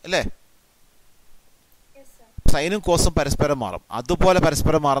എക്സും ആണ് അല്ലേ? സൈനും കോസും പരസ്പരം മാറും. അതുപോലെ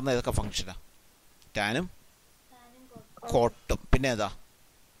പരസ്പരം മാറുന്ന ഏതൊക്കെ ഫംഗ്ഷനാണ്? ടാനും കോട്ടും, പിന്നെ ഏതാ?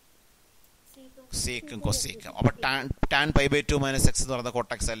 സീക്കും കൊസീക്കും. അപ്പോൾ ടാൻ pi/2 മൈനസ് എക്സ് എന്ന് പറയുന്ന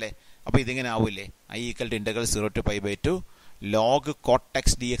കോട്ട് എക്സ് അല്ലേ? അപ്പോൾ ഇതിങ്ങനെ ആവില്ലേ? i equal to integral 0 to pi/2 log cot x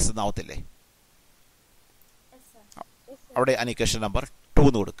dx എന്നാവത്തില്ലേ? അവിടെ ഇക്വേഷൻ നമ്പർ 2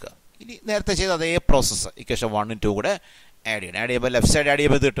 എന്ന് കൊടുക്കുക. ഇനി നേരത്തെ ചെയ്ത അതേ പ്രോസസ്സ് ഇക്വേഷൻ 1 2 കൂടെ ആഡ് ചെയ്യണം. ആഡ് ചെയ്യുമ്പോൾ ലെഫ്റ്റ് സൈഡ് ആഡ്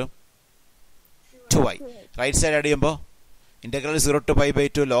ചെയ്യുമ്പോൾ ഇത് കിട്ടും 2i. റൈറ്റ് സൈഡ് ആഡ് ചെയ്യുമ്പോൾ integral 0 to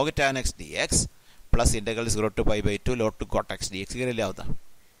pi/2 log tan x dx plus integral 0 to pi/2 log cot x dx. ഇങ്ങനെയല്ലേ ആവുക?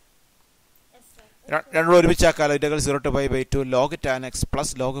 രണ്ടും ഒരുമിച്ചാക്കാലോ. Integral 0 to pi by 2 log tan x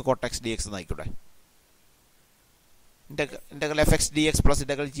plus log cot x dx എന്നായിക്കൂടെ. Integral F X D X plus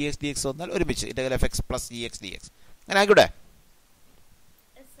integral G X D X വന്നാൽ ഒരുമിച്ച് integral F X plus G X D X അങ്ങനെ ആയിക്കൂടെ.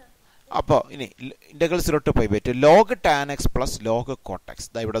 അപ്പോൾ ഇനി integral 0 to pi by 2 log tan x plus log cot x.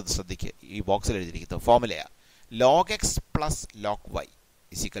 ഇവിടെ ശ്രദ്ധിക്കുക, ഈ ബോക്സിൽ എഴുതിയിരിക്കുന്നത് ഫോർമുലയാണ്. log x plus log y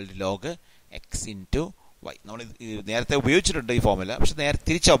is equal to log x into y. നമ്മൾ നേരത്തെ ഉപയോഗിച്ചിട്ടുണ്ട് ഈ ഫോർമുല, പക്ഷെ നേരെ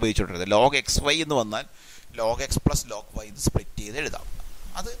തിരിച്ചാണ് ഉപയോഗിച്ചിട്ടുള്ളത്. log x y എന്ന് വന്നാൽ log x plus log y ഇത് സ്പ്ലിറ്റ് ചെയ്ത് എഴുതാം.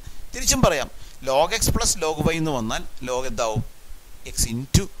 അത് തിരിച്ചും പറയാം. log x plus log y എന്ന് വന്നാൽ log എന്താവും? x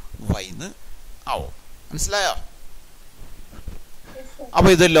ഇൻറ്റു y എന്ന് ആവും. മനസ്സിലായോ?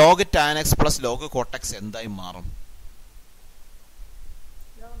 അപ്പോൾ ഇത് log tan x plus log cot x എന്തായി മാറും?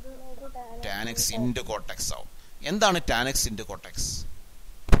 tan x into cot x ആവും. എന്താണ് tan x into cot x?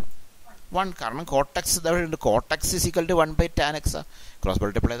 1. കാരണം cot x ഇതുണ്ട്. cot x is equal to 1 by tan x. Cross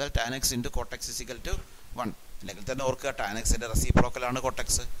multiply ചെയ്താൽ tan x into cot x is equal to 1. അല്ലെങ്കിൽ തന്നെ ഓർക്കുക, tan x ന്റെ റെസിപ്രോക്കലാണ് cot x.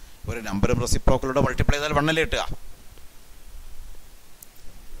 ഒരു നമ്പറും റെസിപ്രോക്കലോട് മൾട്ടിപ്ലൈ ചെയ്താൽ 1 അല്ലേ കിട്ടുക.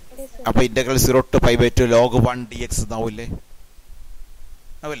 അപ്പോൾ integral 0 to pi by 2 log 1 dx എന്നാവില്ലേ?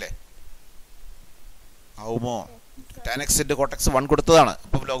 ആവില്ലേ? ആവുമോ? tan x into cot x 1 കൊടുത്തതാണ്.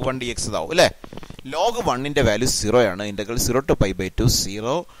 അപ്പോൾ log 1 dx ഇതാവും അല്ലേ. log 1ന്റെ വാല്യൂ 0 ആണ്. Integral 0 to pi by 2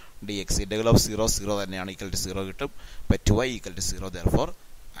 0 dx. Integral of 0 0 തന്നെയാണ്, ഈക്വൽ ടു 0 കിട്ടും. അപ്പോൾ 2i equal to 0, therefore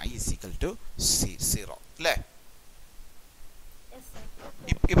i is equal to 0 അല്ലേ.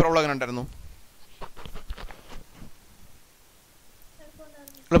 ഈ പ്രോബ്ലം എങ്ങനെ ഉണ്ടായിരുന്നു?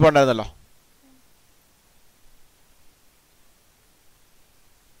 എളുപ്പമുണ്ടായിരുന്നല്ലോ.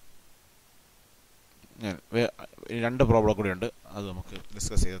 രണ്ട് പ്രോബ്ലം കൂടി ഉണ്ട്, അത് നമുക്ക്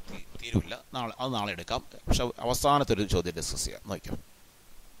ഡിസ്കസ് ചെയ്ത് തീരുമില്ല. നാളെ എടുക്കാം. പക്ഷെ അവസാനത്തെ ഒരു ചോദ്യം ഡിസ്കസ് ചെയ്യാം. നോക്കാം.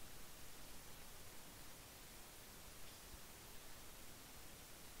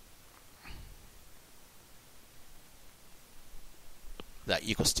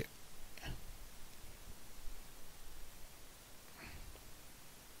 ഈ question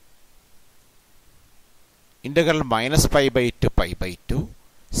integral -π by 2 π by 2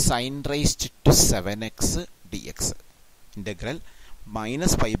 sin raised to 7x dx. Integral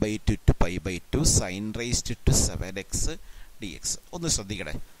 -π by 2 to π by 2 sin raised to 7x dx. ഒന്ന്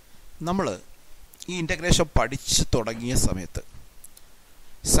ശ്രദ്ധിക്കണേ, നമ്മൾ ഈ ഇൻ്റഗ്രേഷൻ പഠിച്ചു തുടങ്ങിയ സമയത്ത്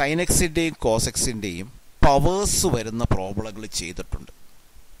സൈൻ എക്സിൻ്റെയും കോസ് എക്സിൻ്റെയും പവേഴ്സ് വരുന്ന പ്രോബ്ലങ്ങൾ ചെയ്തിട്ടുണ്ട്.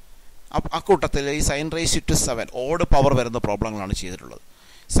 അക്കൂട്ടത്തിൽ ഈ sign raise to 7 odd power വരുന്ന പ്രോബ്ലങ്ങളാണ് ചെയ്തിട്ടുള്ളത്.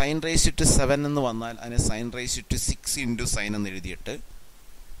 സൈൻ റേസ് ടു 7 എന്ന് വന്നാൽ അതിനെ sign raise to 6 into sine എന്ന് എഴുതിയിട്ട്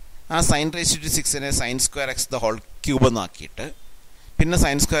ആ sign raise to 6നെ sine square X the whole cube എന്നാക്കിയിട്ട് പിന്നെ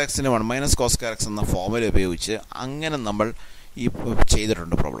സൈൻ സ്ക്വയർ എക്സിന് 1 മൈനസ് കോസ് സ്ക്വയർ എക്സ് എന്ന ഫോർമുല ഉപയോഗിച്ച് അങ്ങനെ നമ്മൾ ഈ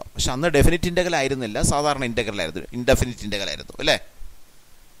ചെയ്തിട്ടുണ്ട് പ്രോബ്ലം. പക്ഷെ അന്ന് ഡെഫിനിറ്റ് ഇൻ്റഗ്രൽ ആയിരുന്നില്ല, സാധാരണ ഇൻ്റഗ്രൽ ആയിരുന്നു, ഇൻഡെഫിനിറ്റ് ഇൻ്റഗ്രൽ ആയിരുന്നു അല്ലേ.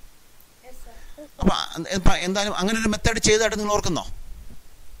 അപ്പം എന്തായാലും അങ്ങനെ ഒരു മെത്തേഡ് ചെയ്തതായിട്ട് നിങ്ങൾ ഓർക്കുന്നോ?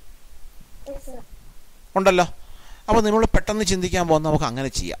 ഉണ്ടല്ലോ. അപ്പോൾ നിങ്ങൾ പെട്ടെന്ന് ചിന്തിക്കാൻ പോകുന്ന നമുക്ക് അങ്ങനെ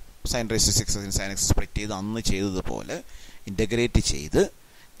ചെയ്യാം. Sign raise 6 sign X split ചെയ്ത് അന്ന് ചെയ്തതുപോലെ ഇൻ്റഗ്രേറ്റ് ചെയ്ത്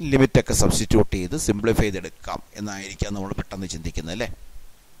ലിമിറ്റൊക്കെ സബ്സ്റ്റിറ്റ്യൂട്ട് ചെയ്ത് സിംപ്ലിഫൈ ചെയ്തെടുക്കാം എന്നായിരിക്കാം നമ്മൾ പെട്ടെന്ന് ചിന്തിക്കുന്നത് അല്ലേ.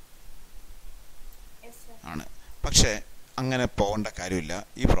 ആണ്. പക്ഷേ അങ്ങനെ പോകേണ്ട കാര്യമില്ല.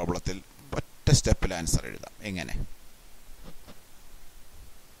 ഈ പ്രോബ്ലത്തിൽ ഒറ്റ സ്റ്റെപ്പിൽ ആൻസർ എഴുതാം. എങ്ങനെ?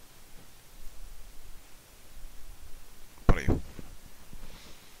 പറയൂ.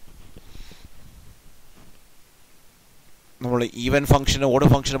 നമ്മൾ ഈവൻ ഫംഗ്ഷന് ഓഡ്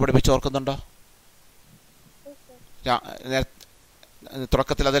ഫംഗ്ഷന് പഠിപ്പിച്ച് ഓർക്കുന്നുണ്ടോ?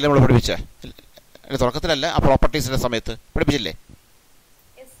 തുടക്കത്തിൽ അതല്ലേ നമ്മൾ പഠിപ്പിച്ചേ? തുടക്കത്തിലല്ല, ആ പ്രോപ്പർട്ടീസിൻ്റെ സമയത്ത് പഠിപ്പിച്ചില്ലേ?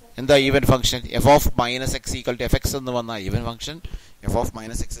 എന്താ even function? F of minus X equal to F X എന്ന് വന്നാൽ even function, F of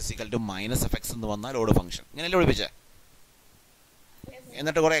minus X equal to minus F X എന്ന് വന്നാൽ ഓഡ് ഫംഗ്ഷൻ. ഇങ്ങനെയല്ലേ പഠിപ്പിച്ചേ?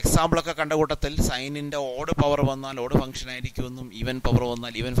 എന്നിട്ട് കുറേ എക്സാമ്പിളൊക്കെ കണ്ട കൂട്ടത്തിൽ സൈനിൻ്റെ ഓഡ് പവർ വന്നാൽ ഓഡ് ഫംഗ്ഷൻ ആയിരിക്കുമെന്നും ഈവൻ പവർ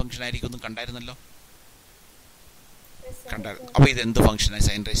വന്നാൽ ഈവൻ ഫംഗ്ഷൻ ആയിരിക്കുമെന്നും കണ്ടായിരുന്നല്ലോ. കണ്ടായിരുന്നു. അപ്പോൾ ഇത് എന്ത് ഫംഗ്ഷനാണ്?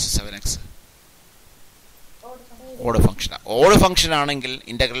 സൈൻ റേസ് 7x ഓഡ് ഫംഗ്ഷനാണ്. ഓഡ് ഫംഗ്ഷൻ ആണെങ്കിൽ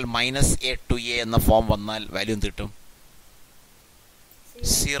ഇൻ്റഗ്രൽ -a to a എന്ന ഫോം വന്നാൽ വാല്യൂ എന്ത് കിട്ടും?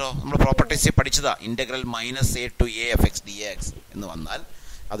 0. നമ്മൾ പ്രോപ്പർട്ടീസിൽ പഠിച്ചതാ. Integral -a to a fx dx എന്ന് വന്നാൽ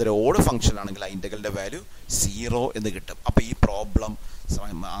അതൊരു ഓഡ് ഫംഗ്ഷൻ ആണെങ്കിൽ ആ ഇൻ്റഗ്രലിൻ്റെ വാല്യൂ 0 എന്ന് കിട്ടും. അപ്പോൾ ഈ പ്രോബ്ലം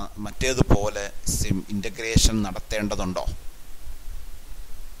മറ്റേതുപോലെ ഇൻ്റഗ്രേഷൻ നടത്തേണ്ടതുണ്ടോ?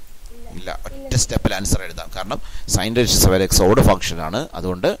 ഇല്ല. ഒറ്റ സ്റ്റെപ്പിൽ ആൻസർ എഴുതാം. കാരണം സൈൻ റേസ് 7x ഓഡ് ഫംഗ്ഷനാണ്.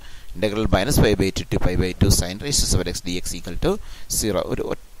 അതുകൊണ്ട് integral -π by 2 to π by 2 sign raise 7x dx equal to 0. ഒരു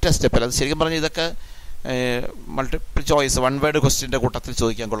ഒറ്റ സ്റ്റെപ്പിൽ. അത് ശരിക്കും പറഞ്ഞാൽ ഇതൊക്കെ മൾട്ടിപ്പിൾ ചോയ്സ് 1 വേർഡ് ക്വസ്റ്റ്യൻ്റെ കൂട്ടത്തിൽ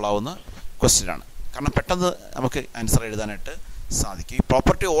ചോദിക്കാൻ കൊള്ളാവുന്ന ക്വസ്റ്റ്യനാണ്. കാരണം പെട്ടെന്ന് നമുക്ക് ആൻസർ എഴുതാനായിട്ട് സാധിക്കും. ഈ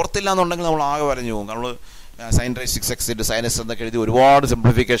പ്രോപ്പർട്ടി ഓർത്തില്ല എന്നുണ്ടെങ്കിൽ നമ്മൾ ആകെ വരഞ്ഞു പോകും. നമ്മൾ sine raise 6x into sine X എന്നൊക്കെ എഴുതി ഒരുപാട്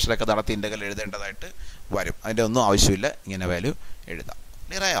സിംപ്ലിഫിക്കേഷനൊക്കെ നടത്തി ഇൻ്റഗ്രൽ എഴുതേണ്ടതായിട്ട് വരും. അതിൻ്റെ ഒന്നും ആവശ്യമില്ല, ഇങ്ങനെ വാല്യൂ എഴുതാം.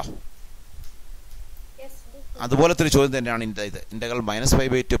 ക്ലിയറായോ? അതുപോലത്തെ ഒരു ചോദ്യം തന്നെയാണ് ഇത് integral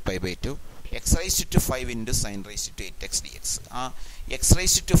 -π/2 π/2 x⁵ into sine raise to 8x dx. ആ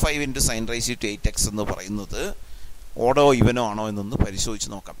x⁵ into sine raise to 8x എന്ന് പറയുന്നത് ഓഡോ ഇവനോ ആണോ എന്നൊന്ന് പരിശോധിച്ച്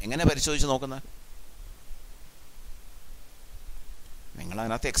നോക്കാം. എങ്ങനെ പരിശോധിച്ച് നോക്കുന്നത്? നിങ്ങൾ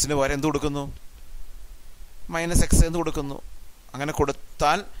അതിനകത്ത് എക്സിന് പകരം എന്ത് കൊടുക്കുന്നു? -x എന്ന് കൊടുക്കുന്നു. അങ്ങനെ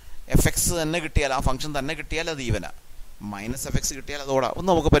കൊടുത്താൽ fx തന്നെ കിട്ടിയാൽ, ആ ഫംഗ്ഷൻ തന്നെ കിട്ടിയാൽ അത് ഈവനാ. -fx കിട്ടിയാൽ അത് ഓടാ. ഒന്ന്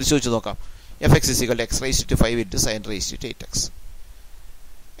നമുക്ക് പരിശോധിച്ച് നോക്കാം. fx = x⁵ into sine raise to 8x.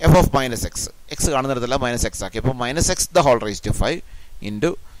 f of -x, x കാണുന്നിടത്തല്ല -x ആക്കി. അപ്പോൾ -x⁵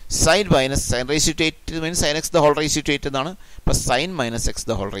 into sine raise to 8 means sign x⁵ എന്നാണ്. അപ്പോൾ സൈൻ -x⁵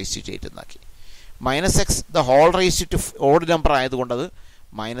 എന്നാക്കി. -x⁵ ഓഡ് നമ്പർ ആയതുകൊണ്ട് അത്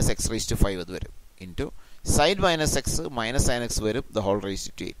 -x⁵ അത് വരും. Into sine -x -sin x വരും ⁵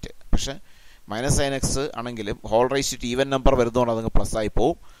 പക്ഷേ -sin x ആണെങ്കിലും ⁵ ഈവൻ നമ്പർ വരുന്നതുകൊണ്ട് അതങ്ങ് പ്ലസ് ആയി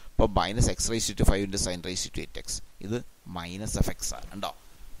പോവും. അപ്പോൾ -x⁵ into sine raise to 8x. ഇത് -fx ആണ്. ഉണ്ടോ?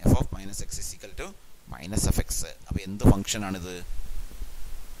 f of -x = -fx. അപ്പോൾ എന്ത് ഫംഗ്ഷനാണിത്?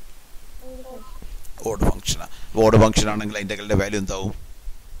 ഓഡ് ഫംഗ്ഷനാണ്. ഓഡ് ഫംഗ്ഷൻ ആണെങ്കിൽ ഇൻ്റഗ്രലിൻ്റെ വാല്യൂ എന്താവും?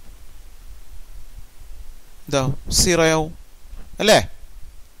 0 ആവും അല്ലേ?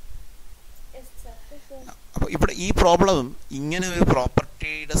 അപ്പോൾ ഇവിടെ ഈ പ്രോബ്ലം ഇങ്ങനെ ഒരു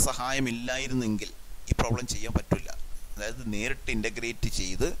പ്രോപ്പർട്ടിയുടെ സഹായം ഇല്ലായിരുന്നെങ്കിൽ ഈ പ്രോബ്ലം ചെയ്യാൻ പറ്റില്ല. അതായത് നേരിട്ട് ഇൻ്റഗ്രേറ്റ്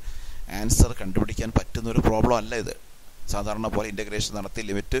ചെയ്ത് ആൻസർ കണ്ടുപിടിക്കാൻ പറ്റുന്നൊരു പ്രോബ്ലം അല്ല ഇത്. സാധാരണ പോലെ ഇൻ്റഗ്രേഷൻ നടത്തി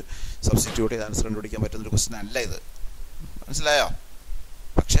ലിമിറ്റ് സബ്സ്റ്റിറ്റ്യൂട്ട് ചെയ്ത് ആൻസർ കണ്ടുപിടിക്കാൻ പറ്റുന്നൊരു ക്വസ്റ്റ്യൻ അല്ല ഇത്. മനസ്സിലായോ?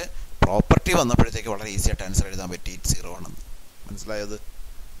 പക്ഷേ പ്രോപ്പർട്ടി വന്നപ്പോഴത്തേക്ക് വളരെ ഈസി ആയിട്ട് ആൻസർ എഴുതാൻ പറ്റി 0 ആണെന്ന്. മനസ്സിലായത്?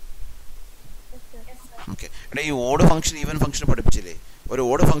 ഓക്കെ. എടാ, ഈ ഓഡ് ഫംഗ്ഷൻ ഈവൻ ഫംഗ്ഷൻ പഠിപ്പിച്ചില്ലേ? ഒരു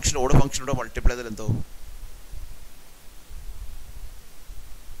ഓഡ് ഫംഗ്ഷനോട് മൾട്ടിപ്ലൈ ചെയ്താൽ എന്തോ?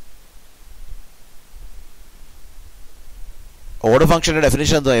 ഓഡ് ഫംഗ്ഷന്റെ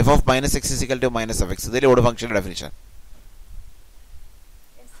ഡെഫിനിഷൻ എന്തോ? f of -x = -fx. ഇതിൽ ഓഡ് ഫംഗ്ഷന്റെ ഡെഫിനിഷൻ.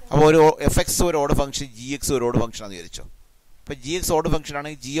 അപ്പോൾ ഒരു fx ഒരു ഓഡ് ഫംഗ്ഷൻ, gx ഒരു ഓഡ് ഫംഗ്ഷൻ ആണെന്ന് വിചാരിച്ചോ. അപ്പോൾ gx ഓഡ് ഫംഗ്ഷൻ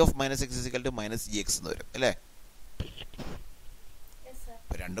ആണെങ്കിൽ g of -x = -gx എന്ന് വരും അല്ലേ?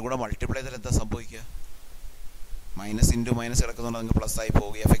 അപ്പോൾ രണ്ടും കൂടെ മൾട്ടിപ്ലൈ ചെയ്താൽ എന്താ സംഭവിക്കുക? മൈനസ് ഇൻറ്റു മൈനസ് കിടക്കുന്നുണ്ട്, നിങ്ങൾക്ക് പ്ലസ് ആയി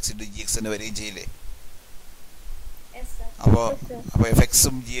പോകും. fx ഇൻറ്റു gx എന്ന് വരികയും ചെയ്യില്ലേ? അപ്പോൾ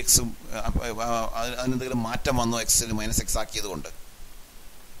fxഉം gxഉം അതിനെന്തെങ്കിലും മാറ്റം വന്നോ? എക്സിന് -x ആക്കിയത് കൊണ്ട്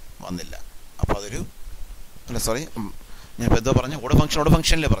വന്നില്ല. അപ്പോൾ അതൊരു അല്ല, സോറി, ഞാൻ ഇപ്പോൾ എന്തോ പറഞ്ഞ ഓഡ്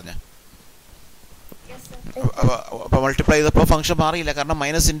ഫംഗ്ഷനിലേ പറഞ്ഞ. അപ്പോൾ മൾട്ടിപ്ലൈ ചെയ്തപ്പോൾ ഫംഗ്ഷൻ മാറിയില്ല, കാരണം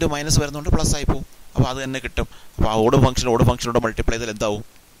മൈനസ് ഇൻറ്റു മൈനസ് വരുന്നതുകൊണ്ട് പ്ലസ് ആയി പോകും. അപ്പോൾ അത് തന്നെ കിട്ടും. അപ്പോൾ ആ ഓഡ് ഫംഗ്ഷനോട് മൾട്ടിപ്ലൈ ചെയ്താൽ എന്താവും?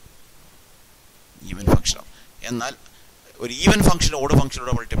 ഈവൻ ഫംഗ്ഷനാവും. എന്നാൽ ഒരു ഈവൻ ഫംഗ്ഷൻ ഓഡ്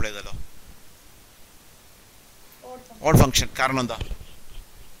ഫംഗ്ഷനോട് മൾട്ടിപ്ലൈ ചെയ്താലോ? Odd function. കാരണം എന്താ?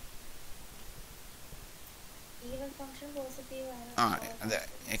 അതെ,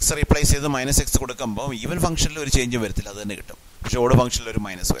 എക്സ് റീപ്ലേസ് ചെയ്ത് -x കൊടുക്കുമ്പോൾ ഈവൻ ഫംഗ്ഷനിൽ ഒരു ചേഞ്ചും വരത്തില്ല, അത് തന്നെ കിട്ടും. പക്ഷെ ഓഡ് ഫംഗ്ഷനിൽ ഒരു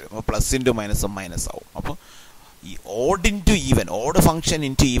മൈനസ് വരും. അപ്പോൾ പ്ലസ് ഇൻറ്റു മൈനസും മൈനസ് ആവും. അപ്പോൾ ഈ odd into even, odd function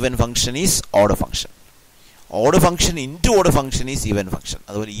into even function is odd function. Odd function into odd function is even function.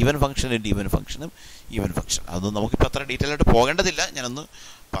 അതുപോലെ ഈവൻ ഫംഗ്ഷൻ ഇൻറ്റു ഈവൻ ഫംഗ്ഷനും ഈവൻ ഫംഗ്ഷൻ. അതൊന്നും നമുക്കിപ്പോൾ അത്ര ഡീറ്റെയിൽ ആയിട്ട് പോകേണ്ടതില്ല, ഞാനൊന്ന്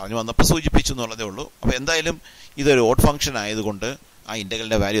പറഞ്ഞു വന്നപ്പോൾ സൂചിപ്പിച്ചു എന്നുള്ളതേ ഉള്ളൂ. അപ്പോൾ എന്തായാലും ഇതൊരു ഓഡ് ഫംഗ്ഷൻ ആയതുകൊണ്ട് ആ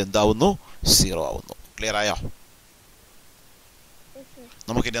ഇൻ്റഗ്രലിൻ്റെ വാല്യൂ എന്താവുന്നു? 0 ആവുന്നു. ക്ലിയർ ആയോ?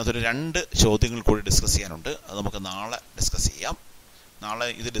 നമുക്കിതിനകത്തൊരു 2 ചോദ്യങ്ങൾ കൂടി ഡിസ്കസ് ചെയ്യാനുണ്ട്. അത് നമുക്ക് നാളെ ഡിസ്കസ് ചെയ്യാം. നാളെ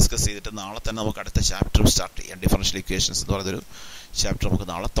ഇത് ഡിസ്കസ് ചെയ്തിട്ട് നാളെ തന്നെ നമുക്ക് അടുത്ത ചാപ്റ്ററും സ്റ്റാർട്ട് ചെയ്യാം. ഡിഫറൻഷ്യൽ ഇക്വേഷൻസ് എന്ന് പറയുന്നൊരു ചാപ്റ്റർ നമുക്ക്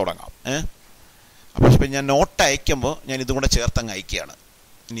നാളെ തുടങ്ങാം. അപ്പോൾ ഇപ്പം ഞാൻ നോട്ട് അയക്കുമ്പോൾ ഞാൻ ഇതും കൂടെ ചേർത്തങ്ങ് അയക്കുകയാണ്.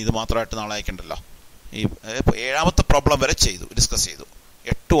 ഇനി ഇത് മാത്രമായിട്ട് നാളെ അയക്കണ്ടല്ലോ. ഈ 7ാമത്തെ പ്രോബ്ലം വരെ ഡിസ്കസ് ചെയ്തു.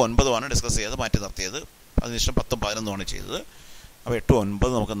 8ഉം 9ഉമാണ് ഡിസ്കസ് ചെയ്തത്, മാറ്റി നിർത്തിയത്. അതിനുശേഷം 10ഉം 11ഉമാണ് ചെയ്തത്. അപ്പോൾ 8ഉം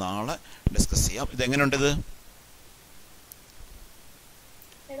 9ഉം നമുക്ക് നാളെ ഡിസ്കസ് ചെയ്യാം. ഇതെങ്ങനെയുണ്ട്? ഇത്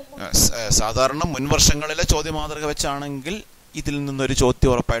സാധാരണ മുൻ വർഷങ്ങളിലെ ചോദ്യ മാതൃക വെച്ചാണെങ്കിൽ ഇതിൽ നിന്നൊരു ചോദ്യം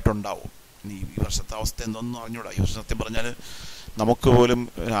ഉറപ്പായിട്ടുണ്ടാവും. ഇനി ഈ വർഷത്തെ അവസ്ഥ എന്തൊന്നും അറിഞ്ഞൂടാ. ഈ വർഷം സത്യം പറഞ്ഞാൽ നമുക്ക് പോലും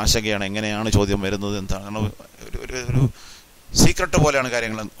ഒരു ആശങ്കയാണ്, എങ്ങനെയാണ് ചോദ്യം വരുന്നത്, എന്താണ്. കാരണം ഒരു സീക്രട്ട് പോലെയാണ്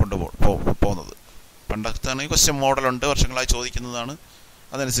കാര്യങ്ങൾ പോകുന്നത്. പണ്ടത്താണെങ്കിൽ ക്വസ്റ്റ്യൻ മോഡലുണ്ട്, വർഷങ്ങളായി ചോദിക്കുന്നതാണ്,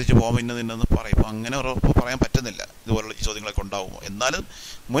 അതനുസരിച്ച് പോകുമ്പോൾ ഇന്നെന്ന് പറയും. അപ്പോൾ അങ്ങനെ ഉറപ്പ് പറയാൻ പറ്റുന്നില്ല ഇതുപോലുള്ള ചോദ്യങ്ങളൊക്കെ ഉണ്ടാവുമോ. എന്നാലും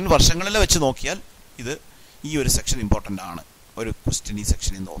മുൻ വർഷങ്ങളിലെ വെച്ച് നോക്കിയാൽ ഇത് ഈ ഒരു സെക്ഷൻ ഇമ്പോർട്ടൻ്റ് ആണ്. ഒരു ക്വസ്റ്റ്യൻ ഈ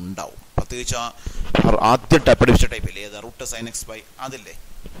സെക്ഷനിൽ നിന്ന് ഉണ്ടാവും. പ്രത്യേകിച്ച് ആദ്യം പഠിപ്പിച്ച ടൈപ്പില്ലേ, ഏതാ റൂട്ട് സൈൻ എക്സ് ബൈ, അതില്ലേ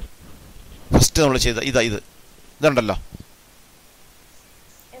ഫസ്റ്റ് നമ്മൾ ചെയ്ത ഇതുണ്ടല്ലോ,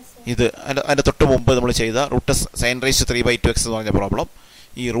 ഇത് അതിൻ്റെ തൊട്ട് മുമ്പ് നമ്മൾ ചെയ്ത റൂട്ട് സൈൻ റൈസ് 3/2x എന്ന് പറഞ്ഞ പ്രോബ്ലം,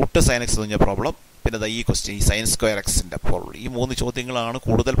 ഈ റൂട്ട് സൈൻ എക്സ് എന്ന് പറഞ്ഞ പ്രോബ്ലം, പിന്നെ ഈ ക്വസ്റ്റ്യൻ ഈ സൈൻ സ്ക്വയർ എക്സിൻ്റെ പ്രോബ്ലം. ഈ 3 ചോദ്യങ്ങളാണ്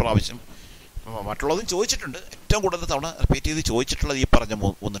കൂടുതൽ പ്രാവശ്യം മറ്റുള്ളതും ചോദിച്ചിട്ടുണ്ട്. ഏറ്റവും കൂടുതൽ തവണ റിപ്പീറ്റ് ചെയ്ത് ചോദിച്ചിട്ടുള്ളത് ഈ പറഞ്ഞ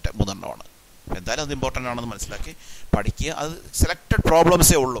മൂന്നെണ്ണമാണ്. എന്തായാലും അത് ഇമ്പോർട്ടൻ്റ് ആണെന്ന് മനസ്സിലാക്കി പഠിക്കുക. അത് സെലക്റ്റഡ്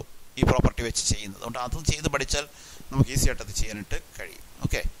പ്രോബ്ലംസേ ഉള്ളൂ ഈ പ്രോപ്പർട്ടി വെച്ച് ചെയ്യുന്നത്. അതുകൊണ്ട് അതും ചെയ്ത് പഠിച്ചാൽ നമുക്ക് ഈസി ആയിട്ട് അത് ചെയ്യാനായിട്ട് കഴിയും.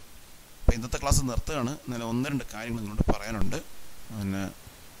 ഓക്കെ, അപ്പോൾ ഇന്നത്തെ ക്ലാസ് നിർത്തുകയാണ്. എന്നാലും 1-2 കാര്യങ്ങൾ നിങ്ങളോട് പറയാനുണ്ട്. പിന്നെ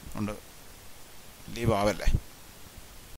ഉണ്ട് ലീവ് ആവല്ലേ.